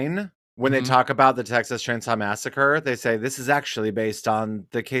Gein. When they Mhm. talk about the Texas Chainsaw Massacre, they say this is actually based on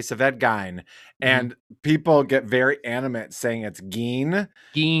the case of Ed Gein. And people get very animate saying it's Gein.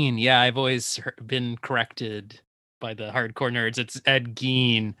 Gein, yeah, I've always been corrected by the hardcore nerds. It's Ed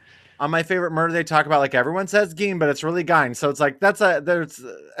Gein. On My Favorite Murder, they talk about like everyone says Gein, but it's really Gein. So it's like there's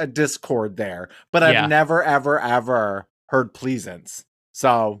a discord there. But I've Yeah. never, ever, ever heard Pleasance.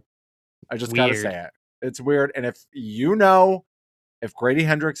 So I just gotta Weird. say it. It's weird. And if you know if Grady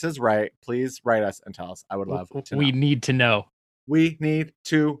Hendrix is right, please write us and tell us. I would love to know. We need to know. We need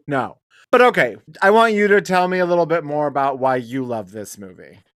to know. But okay, I want you to tell me a little bit more about why you love this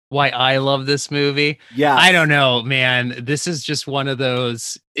movie. Why I love this movie? Yeah. I don't know, man. This is just one of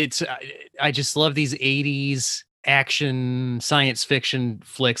those. I just love these 80s action science fiction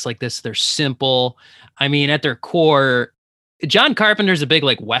flicks like this. They're simple. I mean, at their core, John Carpenter's a big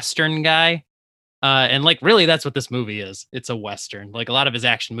like Western guy. And like really that's what this movie is. It's a Western. Like a lot of his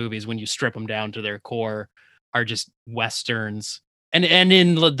action movies, when you strip them down to their core, are just Westerns. And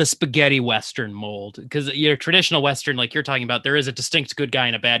in the spaghetti Western mold. Because your traditional Western, like you're talking about, there is a distinct good guy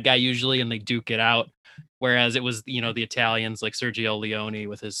and a bad guy usually, and they duke it out. Whereas it was, the Italians like Sergio Leone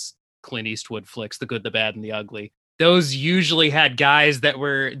with his Clint Eastwood flicks, The Good, the Bad, and the Ugly. Those usually had guys that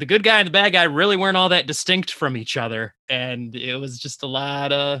were the good guy and the bad guy really weren't all that distinct from each other. And it was just a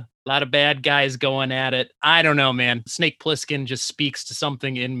lot of bad guys going at it. I don't know, man. Snake Plissken just speaks to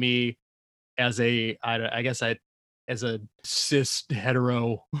something in me as a cis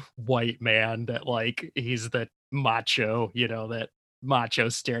hetero white man, that like he's the macho, that macho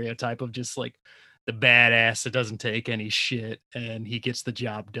stereotype of just like the badass that doesn't take any shit and he gets the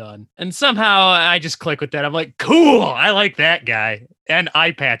job done. And somehow I just click with that. I'm like, cool, I like that guy. And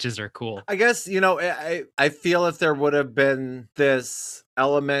eye patches are cool. I guess, I feel if there would have been this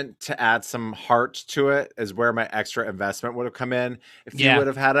element to add some heart to it is where my extra investment would have come in. If he would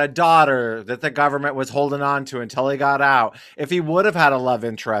have had a daughter that the government was holding on to until he got out, if he would have had a love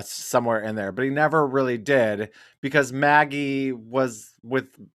interest somewhere in there, but he never really did because Maggie was with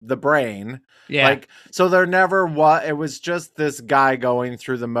the brain. Yeah. Like, so there never was, it was just this guy going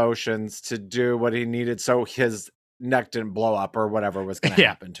through the motions to do what he needed so his neck didn't blow up or whatever was going to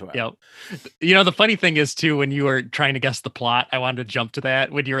happen to him. Yep. The funny thing is too, when you were trying to guess the plot, I wanted to jump to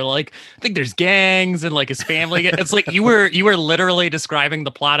that when you were like, I think there's gangs and like his family. It's like you were literally describing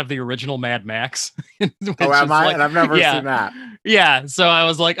the plot of the original Mad Max. Oh, am I? And I've never seen that. Yeah. So I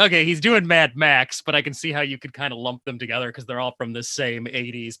was like, okay, he's doing Mad Max, but I can see how you could kind of lump them together because they're all from the same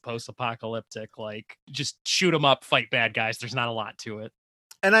 80s post-apocalyptic, like just shoot them up, fight bad guys. There's not a lot to it.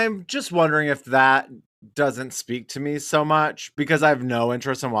 And I'm just wondering if that doesn't speak to me so much because I have no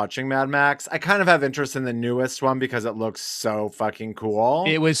interest in watching Mad Max. I kind of have interest in the newest one because it looks so fucking cool.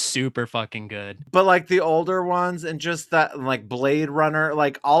 It was super fucking good. But like the older ones and just that like Blade Runner,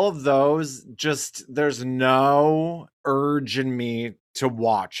 like all of those, just there's no urge in me to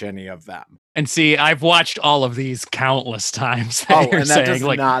watch any of them. And see, I've watched all of these countless times. And that does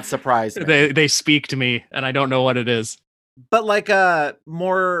not surprise me. They speak to me and I don't know what it is. But like a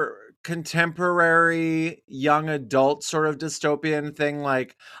more contemporary young adult sort of dystopian thing,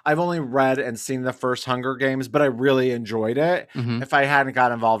 like I've only read and seen the first Hunger Games, but I really enjoyed it. If I hadn't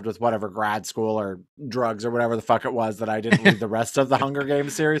got involved with whatever grad school or drugs or whatever the fuck it was that I didn't read the rest of the Hunger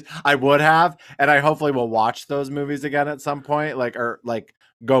Games series, I would have, and I hopefully will watch those movies again at some point, or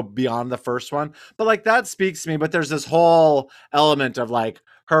go beyond the first one. But like that speaks to me. But there's this whole element of like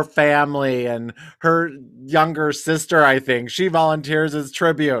her family and her younger sister, I think she volunteers as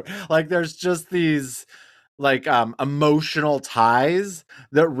tribute. Like there's just these like emotional ties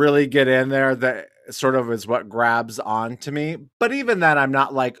that really get in there that sort of is what grabs on to me. But even then I'm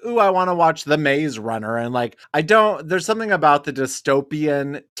not like, ooh, I want to watch The Maze Runner. And like, there's something about the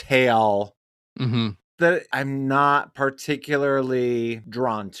dystopian tale that I'm not particularly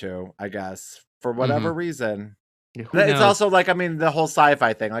drawn to, I guess, for whatever reason. Yeah, who It's knows? also like, I mean, the whole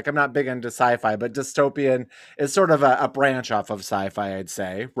sci-fi thing. Like, I'm not big into sci-fi, but dystopian is sort of a branch off of sci-fi, I'd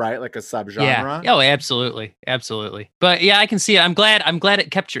say, right? Like a Yeah. subgenre. Oh, absolutely, absolutely. But yeah, I can see it. I'm glad. I'm glad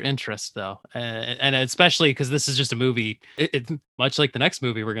it kept your interest though, and especially because this is just a movie. It much like the next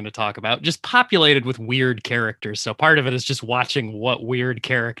movie we're going to talk about, just populated with weird characters. So part of it is just watching what weird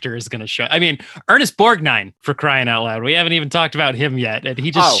character is going to show. I mean, Ernest Borgnine, for crying out loud. We haven't even talked about him yet, and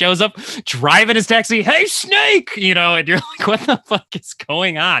he just shows up driving his taxi. Hey, Snake! You know, and you're like, what the fuck is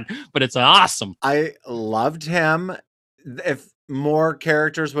going on? But it's awesome. I loved him. If more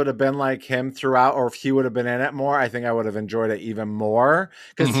characters would have been like him throughout, or if he would have been in it more, I think I would have enjoyed it even more,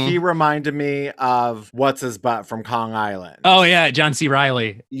 because he reminded me of what's his butt from Kong Island. Oh yeah, John C.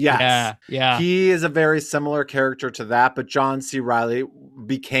 Reilly. Yes. Yeah. He is a very similar character to that, but John C. Reilly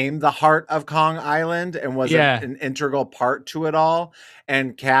became the heart of Kong Island and was an integral part to it all.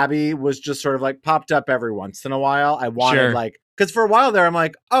 And Cabby was just sort of like popped up every once in a while. I wanted because for a while there, I'm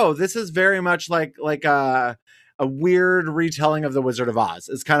like, oh, this is very much like a weird retelling of the Wizard of Oz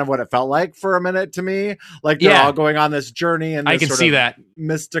is kind of what it felt like for a minute to me. Like they're all going on this journey and I can see that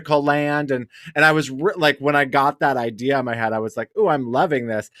mystical land. And I was like, when I got that idea in my head, I was like, oh, I'm loving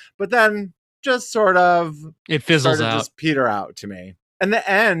this. But then just sort of it fizzles out, just peter out to me. And the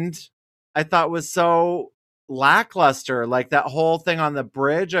end I thought was so lackluster. Like that whole thing on the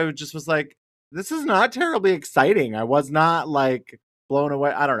bridge, I just was like, this is not terribly exciting. I was not like blown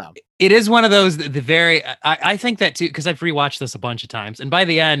away. I don't know. It is one of those, I think that too, because I've rewatched this a bunch of times. And by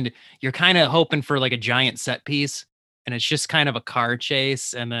the end, you're kind of hoping for like a giant set piece. And it's just kind of a car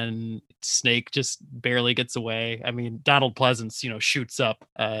chase. And then Snake just barely gets away. I mean, Donald Pleasance, shoots up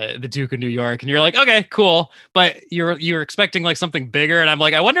the Duke of New York. And you're like, okay, cool. But you're expecting like something bigger. And I'm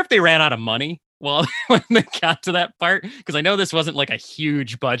like, I wonder if they ran out of money. Well, when they got to that part, because I know this wasn't like a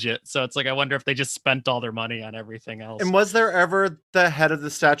huge budget. So it's like, I wonder if they just spent all their money on everything else. And was there ever the head of the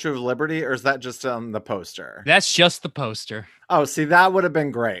Statue of Liberty, or is that just on the poster? That's just the poster. Oh, see, that would have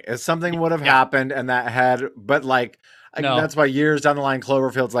been great if something would have happened and that head, but like, that's why years down the line,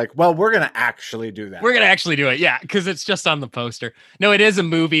 Cloverfield's like, well, we're going to actually do that. We're going to actually do it. Yeah. Cause it's just on the poster. No, it is a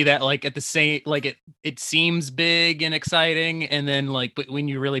movie that like at the same, like it seems big and exciting. And then like, but when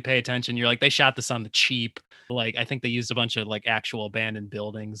you really pay attention, you're like, they shot this on the cheap. Like, I think they used a bunch of like actual abandoned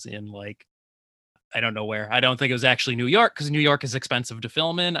buildings in like, I don't know where. I don't think it was actually New York, because New York is expensive to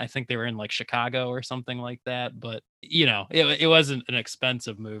film in. I think they were in like Chicago or something like that. But it wasn't an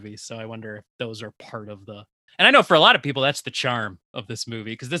expensive movie. So I wonder if those are part of the, and I know for a lot of people, that's the charm of this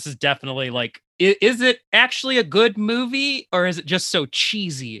movie, because this is definitely like, is it actually a good movie, or is it just so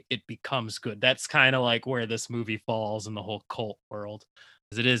cheesy it becomes good? That's kind of like where this movie falls in the whole cult world,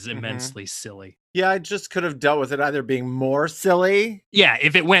 because it is immensely silly. Yeah, I just could have dealt with it either being more silly. Yeah,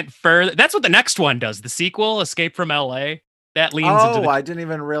 if it went further. That's what the next one does. The sequel, Escape from LA, that leans into I didn't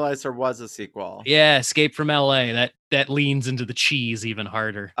even realize there was a sequel. Yeah, Escape from LA. That leans into the cheese even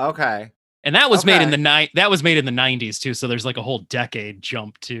harder. Okay. And that was made in the made in the 90s too, so there's like a whole decade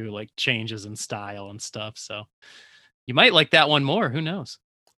jump to like changes in style and stuff. So you might like that one more, who knows?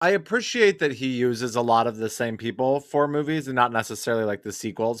 I appreciate that he uses a lot of the same people for movies, and not necessarily like the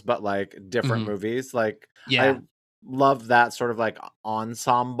sequels, but like different movies. Like, I love that sort of like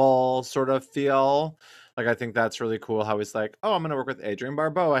ensemble sort of feel. Like, I think that's really cool how he's like, oh, I'm going to work with Adrienne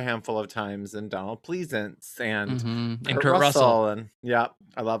Barbeau a handful of times, and Donald Pleasance and Kurt Russell. And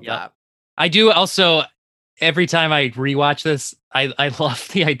I love that. I do also, every time I rewatch this, I love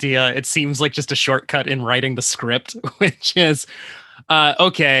the idea. It seems like just a shortcut in writing the script, which is,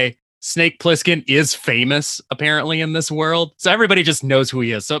 okay, Snake Plissken is famous apparently in this world. So everybody just knows who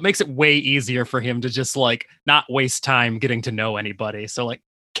he is. So it makes it way easier for him to just like not waste time getting to know anybody. So like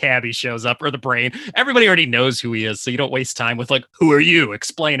Cabby shows up, or the Brain, everybody already knows who he is. So you don't waste time with like, who are you?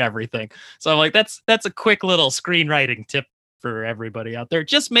 Explain everything. So I'm like, that's a quick little screenwriting tip for everybody out there.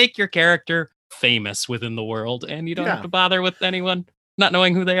 Just make your character famous within the world, and you don't have to bother with anyone not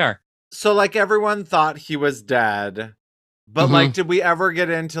knowing who they are. So like everyone thought he was dead, but like, did we ever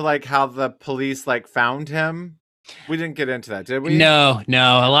get into like how the police like found him? We didn't get into that, did we? No. A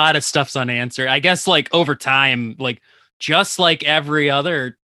lot of stuff's unanswered. I guess like over time, like just like every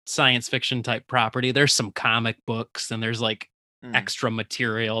other science fiction type property, there's some comic books and there's like extra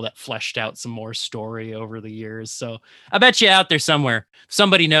material that fleshed out some more story over the years. So I bet you out there somewhere,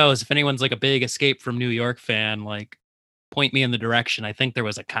 somebody knows. If anyone's like a big Escape from New York fan, like point me in the direction. I think there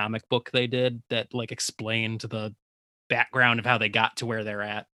was a comic book they did that like explained the background of how they got to where they're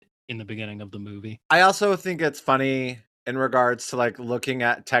at in the beginning of the movie. I also think it's funny in regards to like looking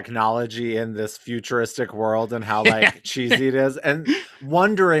at technology in this futuristic world and how like cheesy it is, and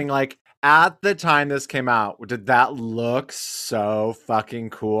wondering like, At the time this came out, did that look so fucking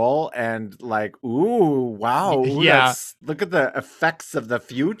cool? And like, ooh, wow. Ooh, Yeah. look at the effects of the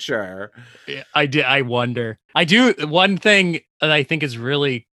future. I wonder. I do. One thing that I think is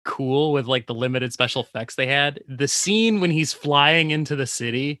really cool with like the limited special effects they had, the scene when he's flying into the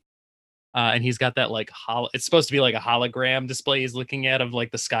city, and he's got that like it's supposed to be like a hologram display he's looking at of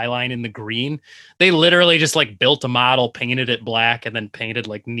like the skyline in the green. They literally just like built a model, painted it black, and then painted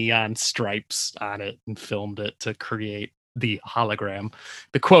like neon stripes on it and filmed it to create the hologram,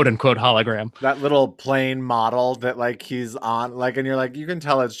 the quote unquote hologram. That little plane model that like he's on, like, and you're like, you can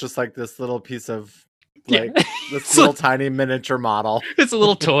tell it's just like this little piece of like this little tiny miniature model. It's a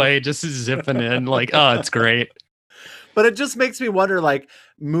little toy just zipping in, like, oh, it's great. But it just makes me wonder, like,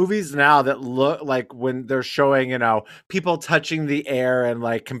 movies now that look like when they're showing, people touching the air and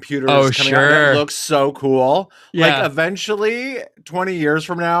like computers coming out, that looks so cool. Yeah. Like eventually 20 years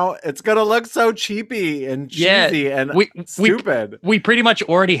from now, it's going to look so cheapy and cheesy and stupid. We pretty much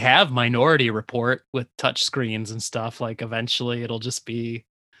already have Minority Report with touch screens and stuff. Like eventually it'll just be,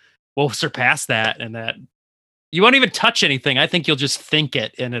 we'll surpass that, and that you won't even touch anything. I think you'll just think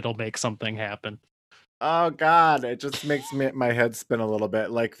it and it'll make something happen. Oh God, it just makes my head spin a little bit.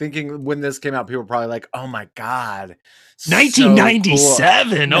 Like thinking when this came out, people were probably like, "Oh my God, 1997!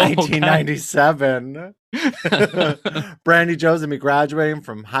 So cool. 1997." Brandy Joe's gonna be graduating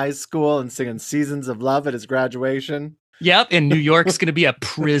from high school and singing "Seasons of Love" at his graduation. Yep, and New York's gonna be a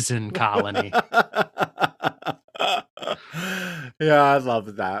prison colony. Yeah, I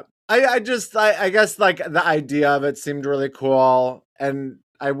love that. I guess like the idea of it seemed really cool, and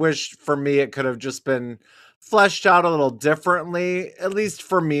I wish for me it could have just been fleshed out a little differently, at least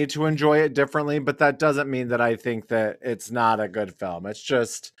for me to enjoy it differently. But that doesn't mean that I think that it's not a good film. It's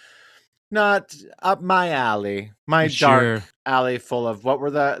just not up my alley, my dark alley full of what were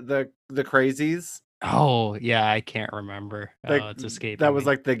the crazies? Oh yeah, I can't remember. Like, it's escaping. That was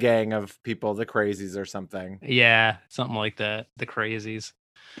like the gang of people, the crazies or something. Yeah, something like that. The crazies.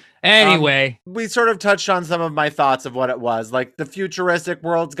 Anyway, we sort of touched on some of my thoughts of what it was. Like the futuristic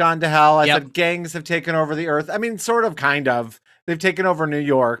world's gone to hell. I said gangs have taken over the earth. I mean, sort of, kind of. They've taken over New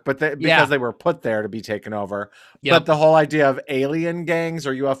York, but because they were put there to be taken over. But the whole idea of alien gangs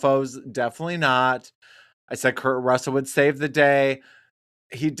or UFOs, definitely not. I said Kurt Russell would save the day.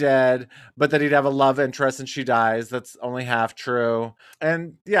 He did, but that he'd have a love interest and she dies. That's only half true.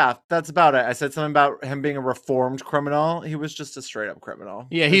 And yeah, that's about it. I said something about him being a reformed criminal. He was just a straight up criminal.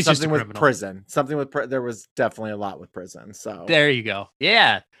 Yeah, he's something just a with criminal. Prison. Something with there was definitely a lot with prison. So there you go.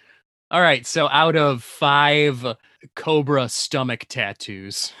 Yeah. All right. So out of 5 cobra stomach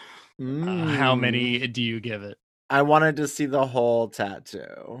tattoos, how many do you give it? I wanted to see the whole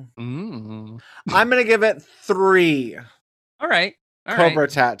tattoo. I'm gonna give it 3. All right. Cobra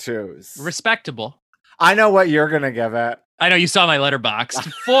tattoos. Respectable. I know what you're gonna give it. I know you saw my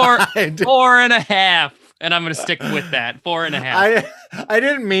letterboxd. 4.5. And I'm gonna stick with that. 4.5. I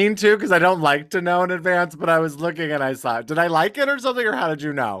didn't mean to because I don't like to know in advance, but I was looking and I saw it. Did I like it or something, or how did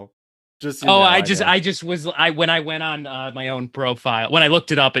you know? When I went on my own profile, when I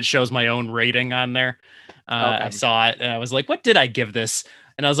looked it up, it shows my own rating on there. Okay. I saw it and I was like, what did I give this?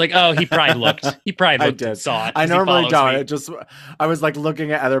 And I was like, oh, he probably looked. And saw it. I normally don't. I was like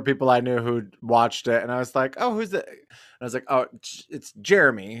looking at other people I knew who watched it, and I was like, oh, who's it? And I was like, oh, it's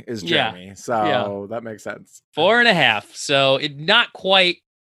Jeremy. So that makes sense. 4.5. So not quite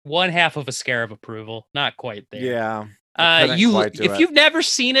 1/2 of a scare of approval. Not quite there. Yeah. If you've never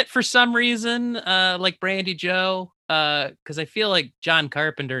seen it for some reason, like Brandy Joe, because I feel like John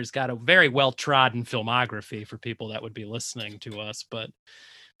Carpenter's got a very well-trodden filmography for people that would be listening to us. But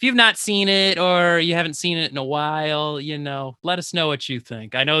if you've not seen it or you haven't seen it in a while, let us know what you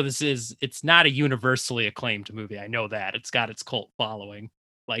think. I know it's not a universally acclaimed movie. I know that. It's got its cult following,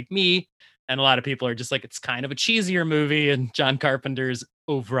 like me. And a lot of people are just like, it's kind of a cheesier movie and John Carpenter's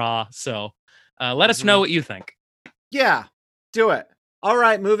oeuvre. So let us know what you think. Yeah, do it. All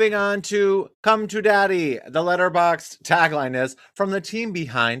right, moving on to Come to Daddy. The Letterboxd tagline is from the team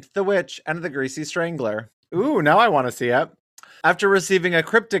behind The Witch and the Greasy Strangler. Ooh, now I want to see it. After receiving a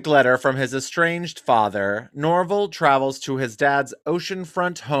cryptic letter from his estranged father, Norval travels to his dad's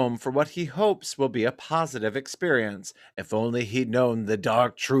oceanfront home for what he hopes will be a positive experience. If only he'd known the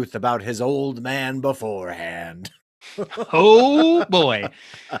dark truth about his old man beforehand. Oh boy,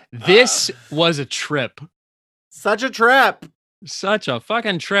 this was a trip. Such a trip. Such a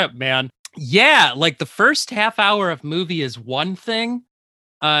fucking trip, man. Yeah, like the first half hour of movie is one thing,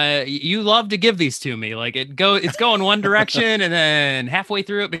 You love to give these to me. Like it's going one direction, and then halfway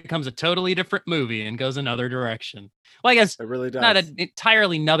through it becomes a totally different movie and goes another direction. Well, I guess It really does. not an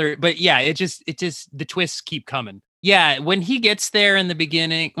entirely another, but yeah, it just the twists keep coming. Yeah, when he gets there in the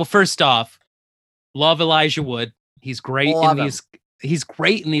beginning, well, first off, love Elijah Wood. He's great Love in him. these. He's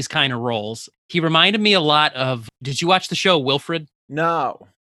great in these kind of roles. He reminded me a lot of. Did you watch the show Wilfred? No.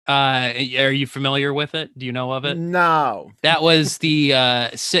 Are you familiar with it? Do you know of it? No. That was the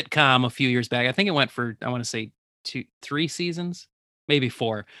sitcom a few years back. I think it went for, I want to say 3 seasons, maybe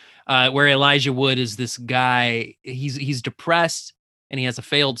 4, where Elijah Wood is this guy. He's depressed and he has a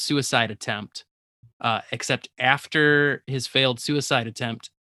failed suicide attempt. Except after his failed suicide attempt,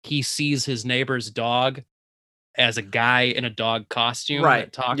 he sees his neighbor's dog as a guy in a dog costume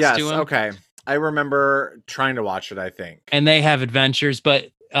that talks yes, to him. Okay. I remember trying to watch it, I think. And they have adventures,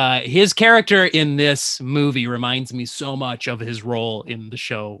 but his character in this movie reminds me so much of his role in the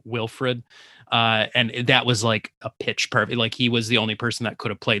show Wilfred. And that was like a pitch perfect. Like he was the only person that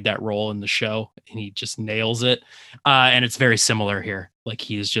could have played that role in the show, and he just nails it. And it's very similar here. Like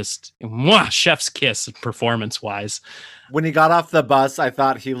he is just chef's kiss performance wise. When he got off the bus, I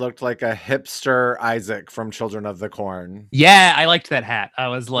thought he looked like a hipster Isaac from Children of the Corn. Yeah, I liked that hat. I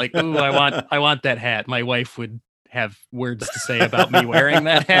was like, ooh, I want that hat. My wife would have words to say about me wearing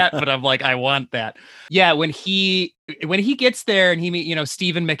that hat, but I'm like, I want that. Yeah, when he gets there and he meet,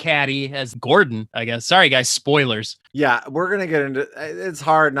 Stephen McHattie as Gordon, I guess. Sorry guys, spoilers. Yeah, we're gonna get into it's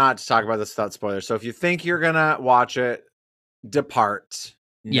hard not to talk about this without spoilers. So if you think you're gonna watch it, depart.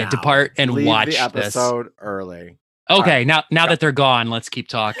 Yeah, now. depart and Leave watch the episode this. early. Okay, now that they're gone, let's keep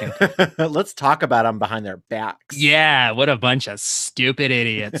talking. Let's talk about them behind their backs. Yeah, what a bunch of stupid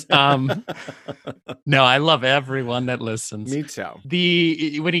idiots. No, I love everyone that listens. Me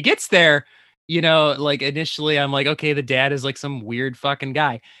too. When he gets there, like initially I'm like, okay, the dad is like some weird fucking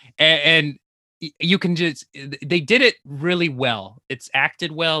guy. And you can they did it really well. It's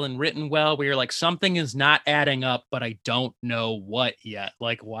acted well and written well, where you're like, something is not adding up, but I don't know what yet.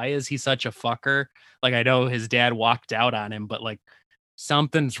 Like, why is he such a fucker? Like, I know his dad walked out on him, but like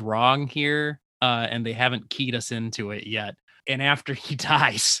something's wrong here. And they haven't keyed us into it yet. And after he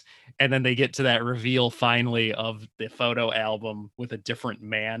dies, and then they get to that reveal finally of the photo album with a different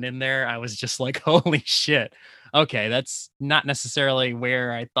man in there, I was just like, holy shit. Okay, that's not necessarily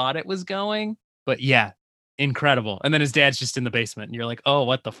where I thought it was going. But yeah, incredible. And then his dad's just in the basement, and you're like, oh,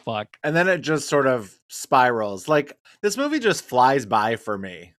 what the fuck? And then it just sort of spirals. Like, this movie just flies by for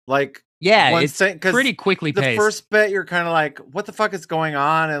me. Like, yeah, it's pretty quickly paced. The first bit, you're kind of like, what the fuck is going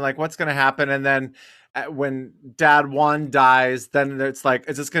on? And like, what's going to happen? And then when Dad 1 dies, then it's like,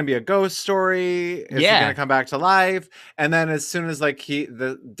 is this going to be a ghost story? Is he going to come back to life? And then as soon as like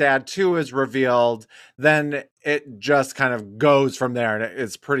the Dad 2 is revealed, then it just kind of goes from there, and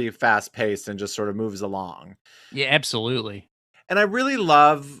it's pretty fast paced and just sort of moves along. Yeah, absolutely. And I really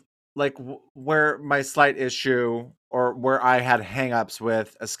love like where my slight issue, or where I had hangups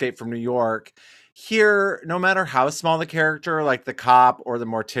with Escape from New York. Here, no matter how small the character, like the cop or the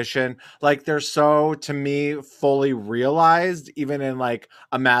mortician, like they're so, to me, fully realized, even in like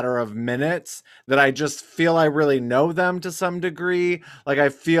a matter of minutes, that I just feel I really know them to some degree. Like I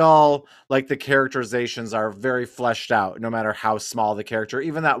feel like the characterizations are very fleshed out, no matter how small the character.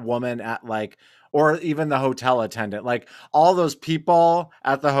 Even that woman at like, or even the hotel attendant, like all those people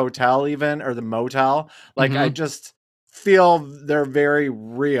at the hotel, even, or the motel, like I just feel they're very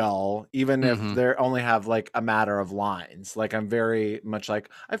real, even if they only have like a matter of lines. Like I'm very much like,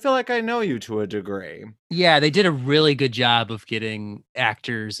 I feel like I know you to a degree. Yeah, they did a really good job of getting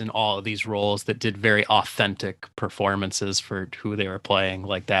actors in all of these roles that did very authentic performances for who they were playing.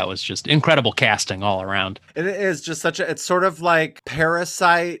 Like that was just incredible casting all around. It is just it's sort of like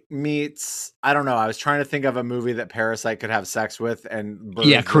Parasite meets, I don't know, I was trying to think of a movie that Parasite could have sex with and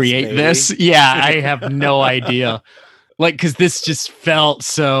create this. Yeah, I have no idea. Like, because this just felt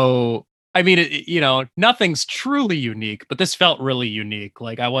so, I mean, nothing's truly unique, but this felt really unique.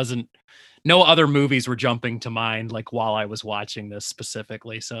 Like no other movies were jumping to mind, like while I was watching this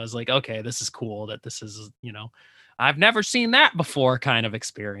specifically. So I was like, okay, this is cool that this is, I've never seen that before kind of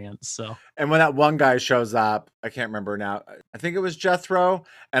experience. So, and when that one guy shows up, I can't remember now, I think it was Jethro.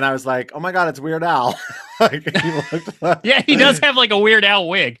 And I was like, oh my God, it's Weird Al. Like, yeah, he does have like a Weird Al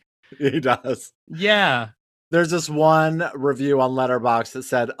wig. He does. Yeah. There's this one review on Letterboxd that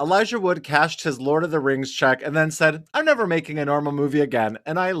said, Elijah Wood cashed his Lord of the Rings check and then said, I'm never making a normal movie again.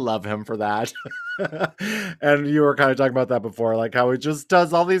 And I love him for that. And you were kind of talking about that before, like how he just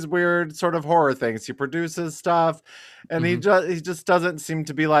does all these weird sort of horror things. He produces stuff, and he just doesn't seem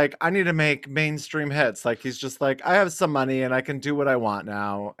to be like, I need to make mainstream hits. Like he's just like, I have some money and I can do what I want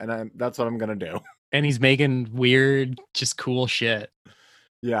now, and that's what I'm gonna do. And he's making weird, just cool shit.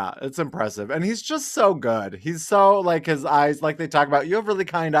 Yeah, it's impressive. And he's just so good. He's so like his eyes, like they talk about, you have really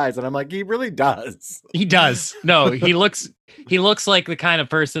kind eyes. And I'm like, he really does. He does. No, he looks like the kind of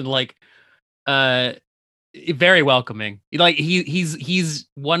person like very welcoming. Like he's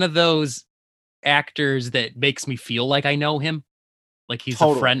one of those actors that makes me feel like I know him. Like he's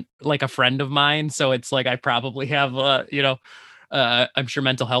a friend of mine. So it's like I probably have I'm sure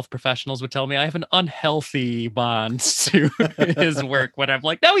mental health professionals would tell me I have an unhealthy bond to his work when I'm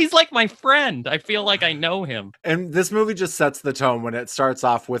like, no, he's like my friend. I feel like I know him. And this movie just sets the tone when it starts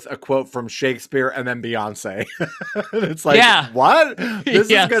off with a quote from Shakespeare and then Beyonce. And it's like, what? This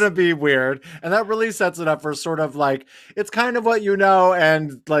is going to be weird. And that really sets it up for sort of like, it's kind of what you know,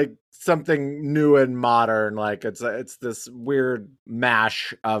 and like something new and modern. Like it's this weird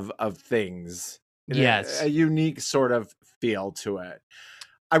mash of things. Yes. A unique sort of feel to it.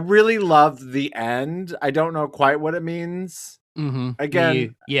 I really loved the end. I don't know quite what it means.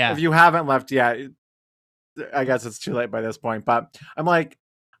 Again, if you haven't left yet, I guess it's too late by this point, but I'm like,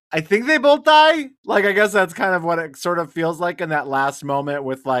 I think they both die. Like, I guess that's kind of what it sort of feels like in that last moment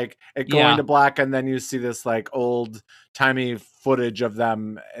with like it going to black, and then you see this like old timey footage of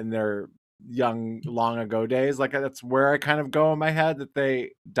them in their young, long ago days. Like that's where I kind of go in my head, that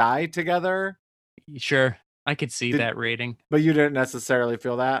they die together. Sure. I could see that rating. But you didn't necessarily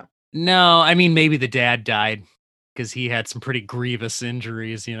feel that? No, I mean, maybe the dad died because he had some pretty grievous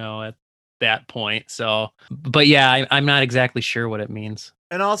injuries, at that point. So, but yeah, I'm not exactly sure what it means.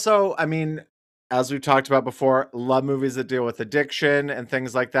 And also, I mean, as we've talked about before, love movies that deal with addiction and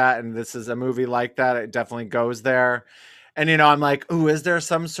things like that. And this is a movie like that. It definitely goes there. And, I'm like, ooh, is there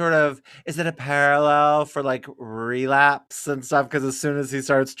some sort of, is it a parallel for like relapse and stuff? Because as soon as he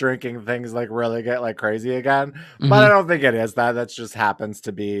starts drinking, things like really get like crazy again. But I don't think it is that. That just happens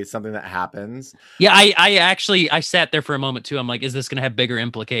to be something that happens. Yeah, I sat there for a moment too. I'm like, is this going to have bigger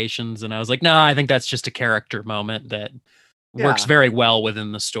implications? And I was like, no, I think that's just a character moment that works very well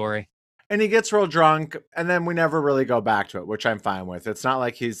within the story. And he gets real drunk, and then we never really go back to it, which I'm fine with. It's not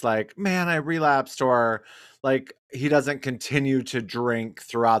like he's like, man, I relapsed, or like he doesn't continue to drink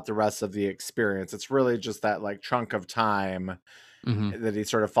throughout the rest of the experience. It's really just that like chunk of time that he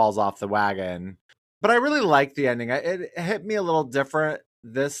sort of falls off the wagon. But I really like the ending. It hit me a little different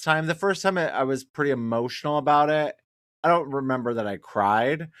this time. The first time I was pretty emotional about it. I don't remember that I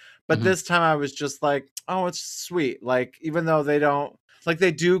cried, but this time I was just like, oh, it's sweet. Like, even though they don't, like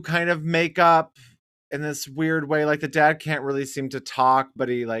they do kind of make up in this weird way. Like the dad can't really seem to talk, but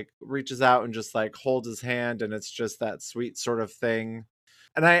he like reaches out and just like holds his hand, and it's just that sweet sort of thing.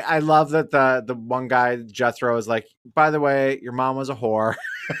 And I love that the one guy, Jethro, is like, by the way, your mom was a whore.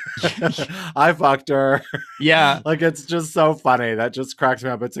 I fucked her. Yeah. Like, it's just so funny. That just cracks me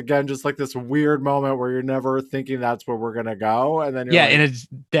up. It's again just like this weird moment where you're never thinking that's where we're gonna go. And then you're and it's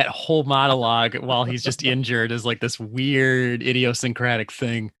that whole monologue while he's just injured is like this weird idiosyncratic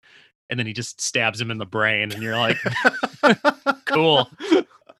thing. And then he just stabs him in the brain, and you're like, cool.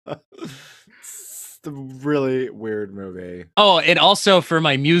 It's a really weird movie. Oh, and also for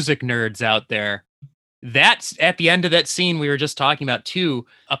my music nerds out there, that's at the end of that scene we were just talking about too,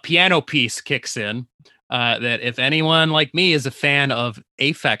 a piano piece kicks in that if anyone like me is a fan of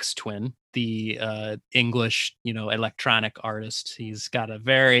Aphex Twin, the English, electronic artist, he's got a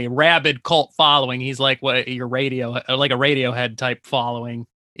very rabid cult following. He's like what your like a Radiohead type following,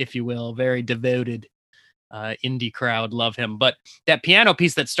 if you will, very devoted indie crowd love him. But that piano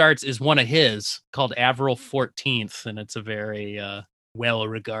piece that starts is one of his called Avril 14th, and it's a very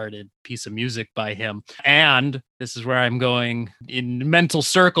well-regarded piece of music by him. And this is where I'm going in mental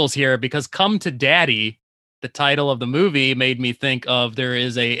circles here, because Come to Daddy, the title of the movie, made me think of there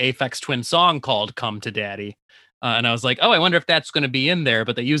is a Aphex Twin song called Come to Daddy. And I was like, oh, I wonder if that's going to be in there.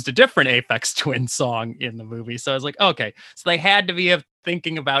 But they used a different Aphex Twin song in the movie. So I was like, okay, so they had to be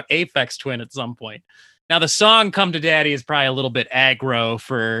thinking about Aphex Twin at some point. Now, the song Come to Daddy is probably a little bit aggro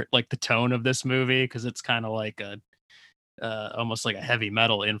for like the tone of this movie, because it's kind of like almost like a heavy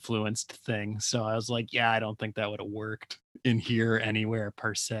metal influenced thing. So I was like, yeah, I don't think that would have worked in here anywhere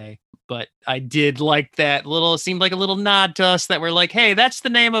per se. But I did like that it seemed like a little nod to us that we're like, hey, that's the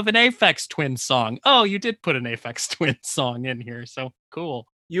name of an Aphex Twin song. Oh, you did put an Aphex Twin song in here. So cool.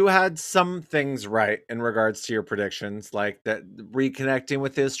 You had some things right in regards to your predictions, like that reconnecting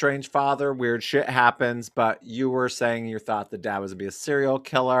with his strange father, weird shit happens, but you were saying you thought the dad was gonna be a serial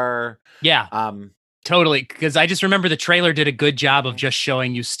killer. Yeah. Totally, because I just remember the trailer did a good job of just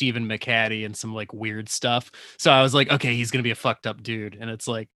showing you Stephen McHattie and some like weird stuff. So I was like, okay, he's gonna be a fucked up dude. And it's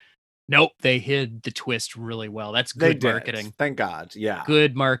like, nope, they hid the twist really well. That's good marketing. Thank God. Yeah.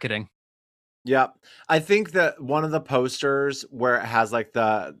 Good marketing. Yep. I think that one of the posters where it has like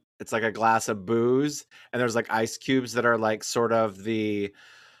it's like a glass of booze and there's like ice cubes that are like sort of the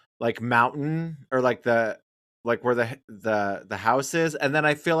like mountain or like the like where the house is, and then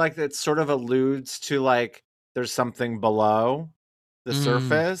I feel like it sort of alludes to like there's something below the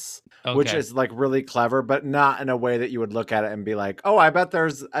surface, which is like really clever, but not in a way that you would look at it and be like, oh, I bet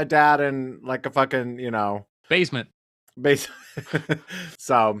there's a dad in like a fucking, basement.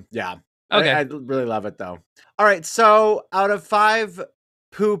 So yeah. Okay. I really love it though. All right, so out of 5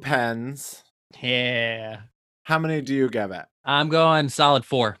 poo pens, yeah, how many do you give it? I'm going solid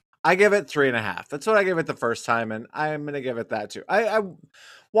 4. I give it 3.5. That's what I gave it the first time, and I'm gonna give it that too. I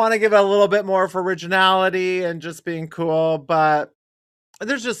want to give it a little bit more for originality and just being cool, but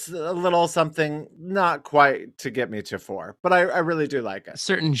there's just a little something not quite to get me to 4. But I really do like it.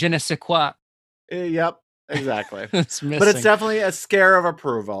 Certain je ne sais quoi. Yep, exactly. It's missing. But it's definitely a scare of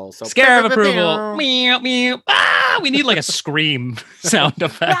approval. So scare of approval. Meow, meow. Ah, we need like a scream sound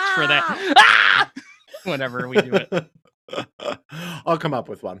effect for that. Ah! Whenever we do it. I'll come up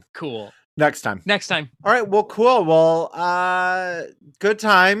with one. Cool. Next time. All right. Well, cool. Well, good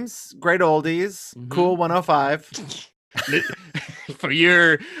times. Great oldies. Mm-hmm. Cool 105. For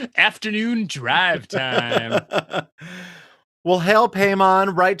your afternoon drive time. Well, hail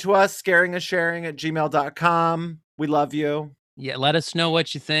Paimon. Write to us, scaringasharing@gmail.com. We love you. Yeah, let us know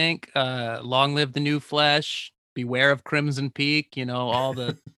what you think. Long live the new flesh. Beware of Crimson Peak. All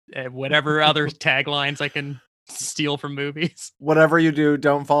the whatever other taglines I can steal from movies. Whatever you do,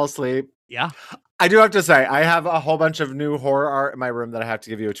 don't fall asleep. Yeah. I do have to say, I have a whole bunch of new horror art in my room that I have to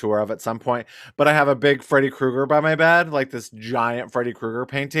give you a tour of at some point. But I have a big Freddy Krueger by my bed, like this giant Freddy Krueger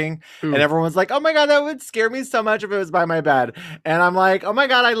painting. Ooh. And everyone's like, oh my God, that would scare me so much if it was by my bed. And I'm like, oh my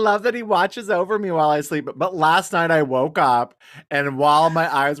God, I love that he watches over me while I sleep. But last night I woke up and while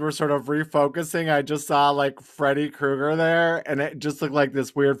my eyes were sort of refocusing, I just saw like Freddy Krueger there. And it just looked like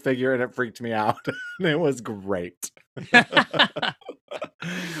this weird figure and it freaked me out. And it was great.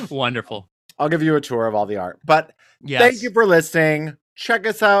 Wonderful. I'll give you a tour of all the art. But Thank you for listening. Check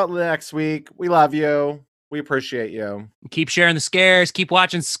us out next week. We love you. We appreciate you. Keep sharing the scares. Keep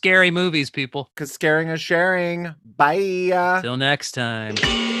watching scary movies, people. Because scaring is sharing. Bye. Till next time.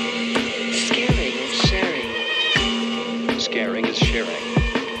 Scaring is sharing. Scaring is sharing.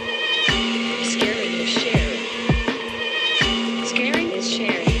 Scaring is sharing. Scaring is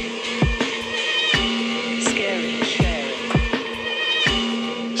sharing.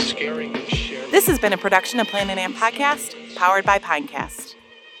 Scaring is sharing. This has been a production of Planet Amp Podcast, powered by Pinecast.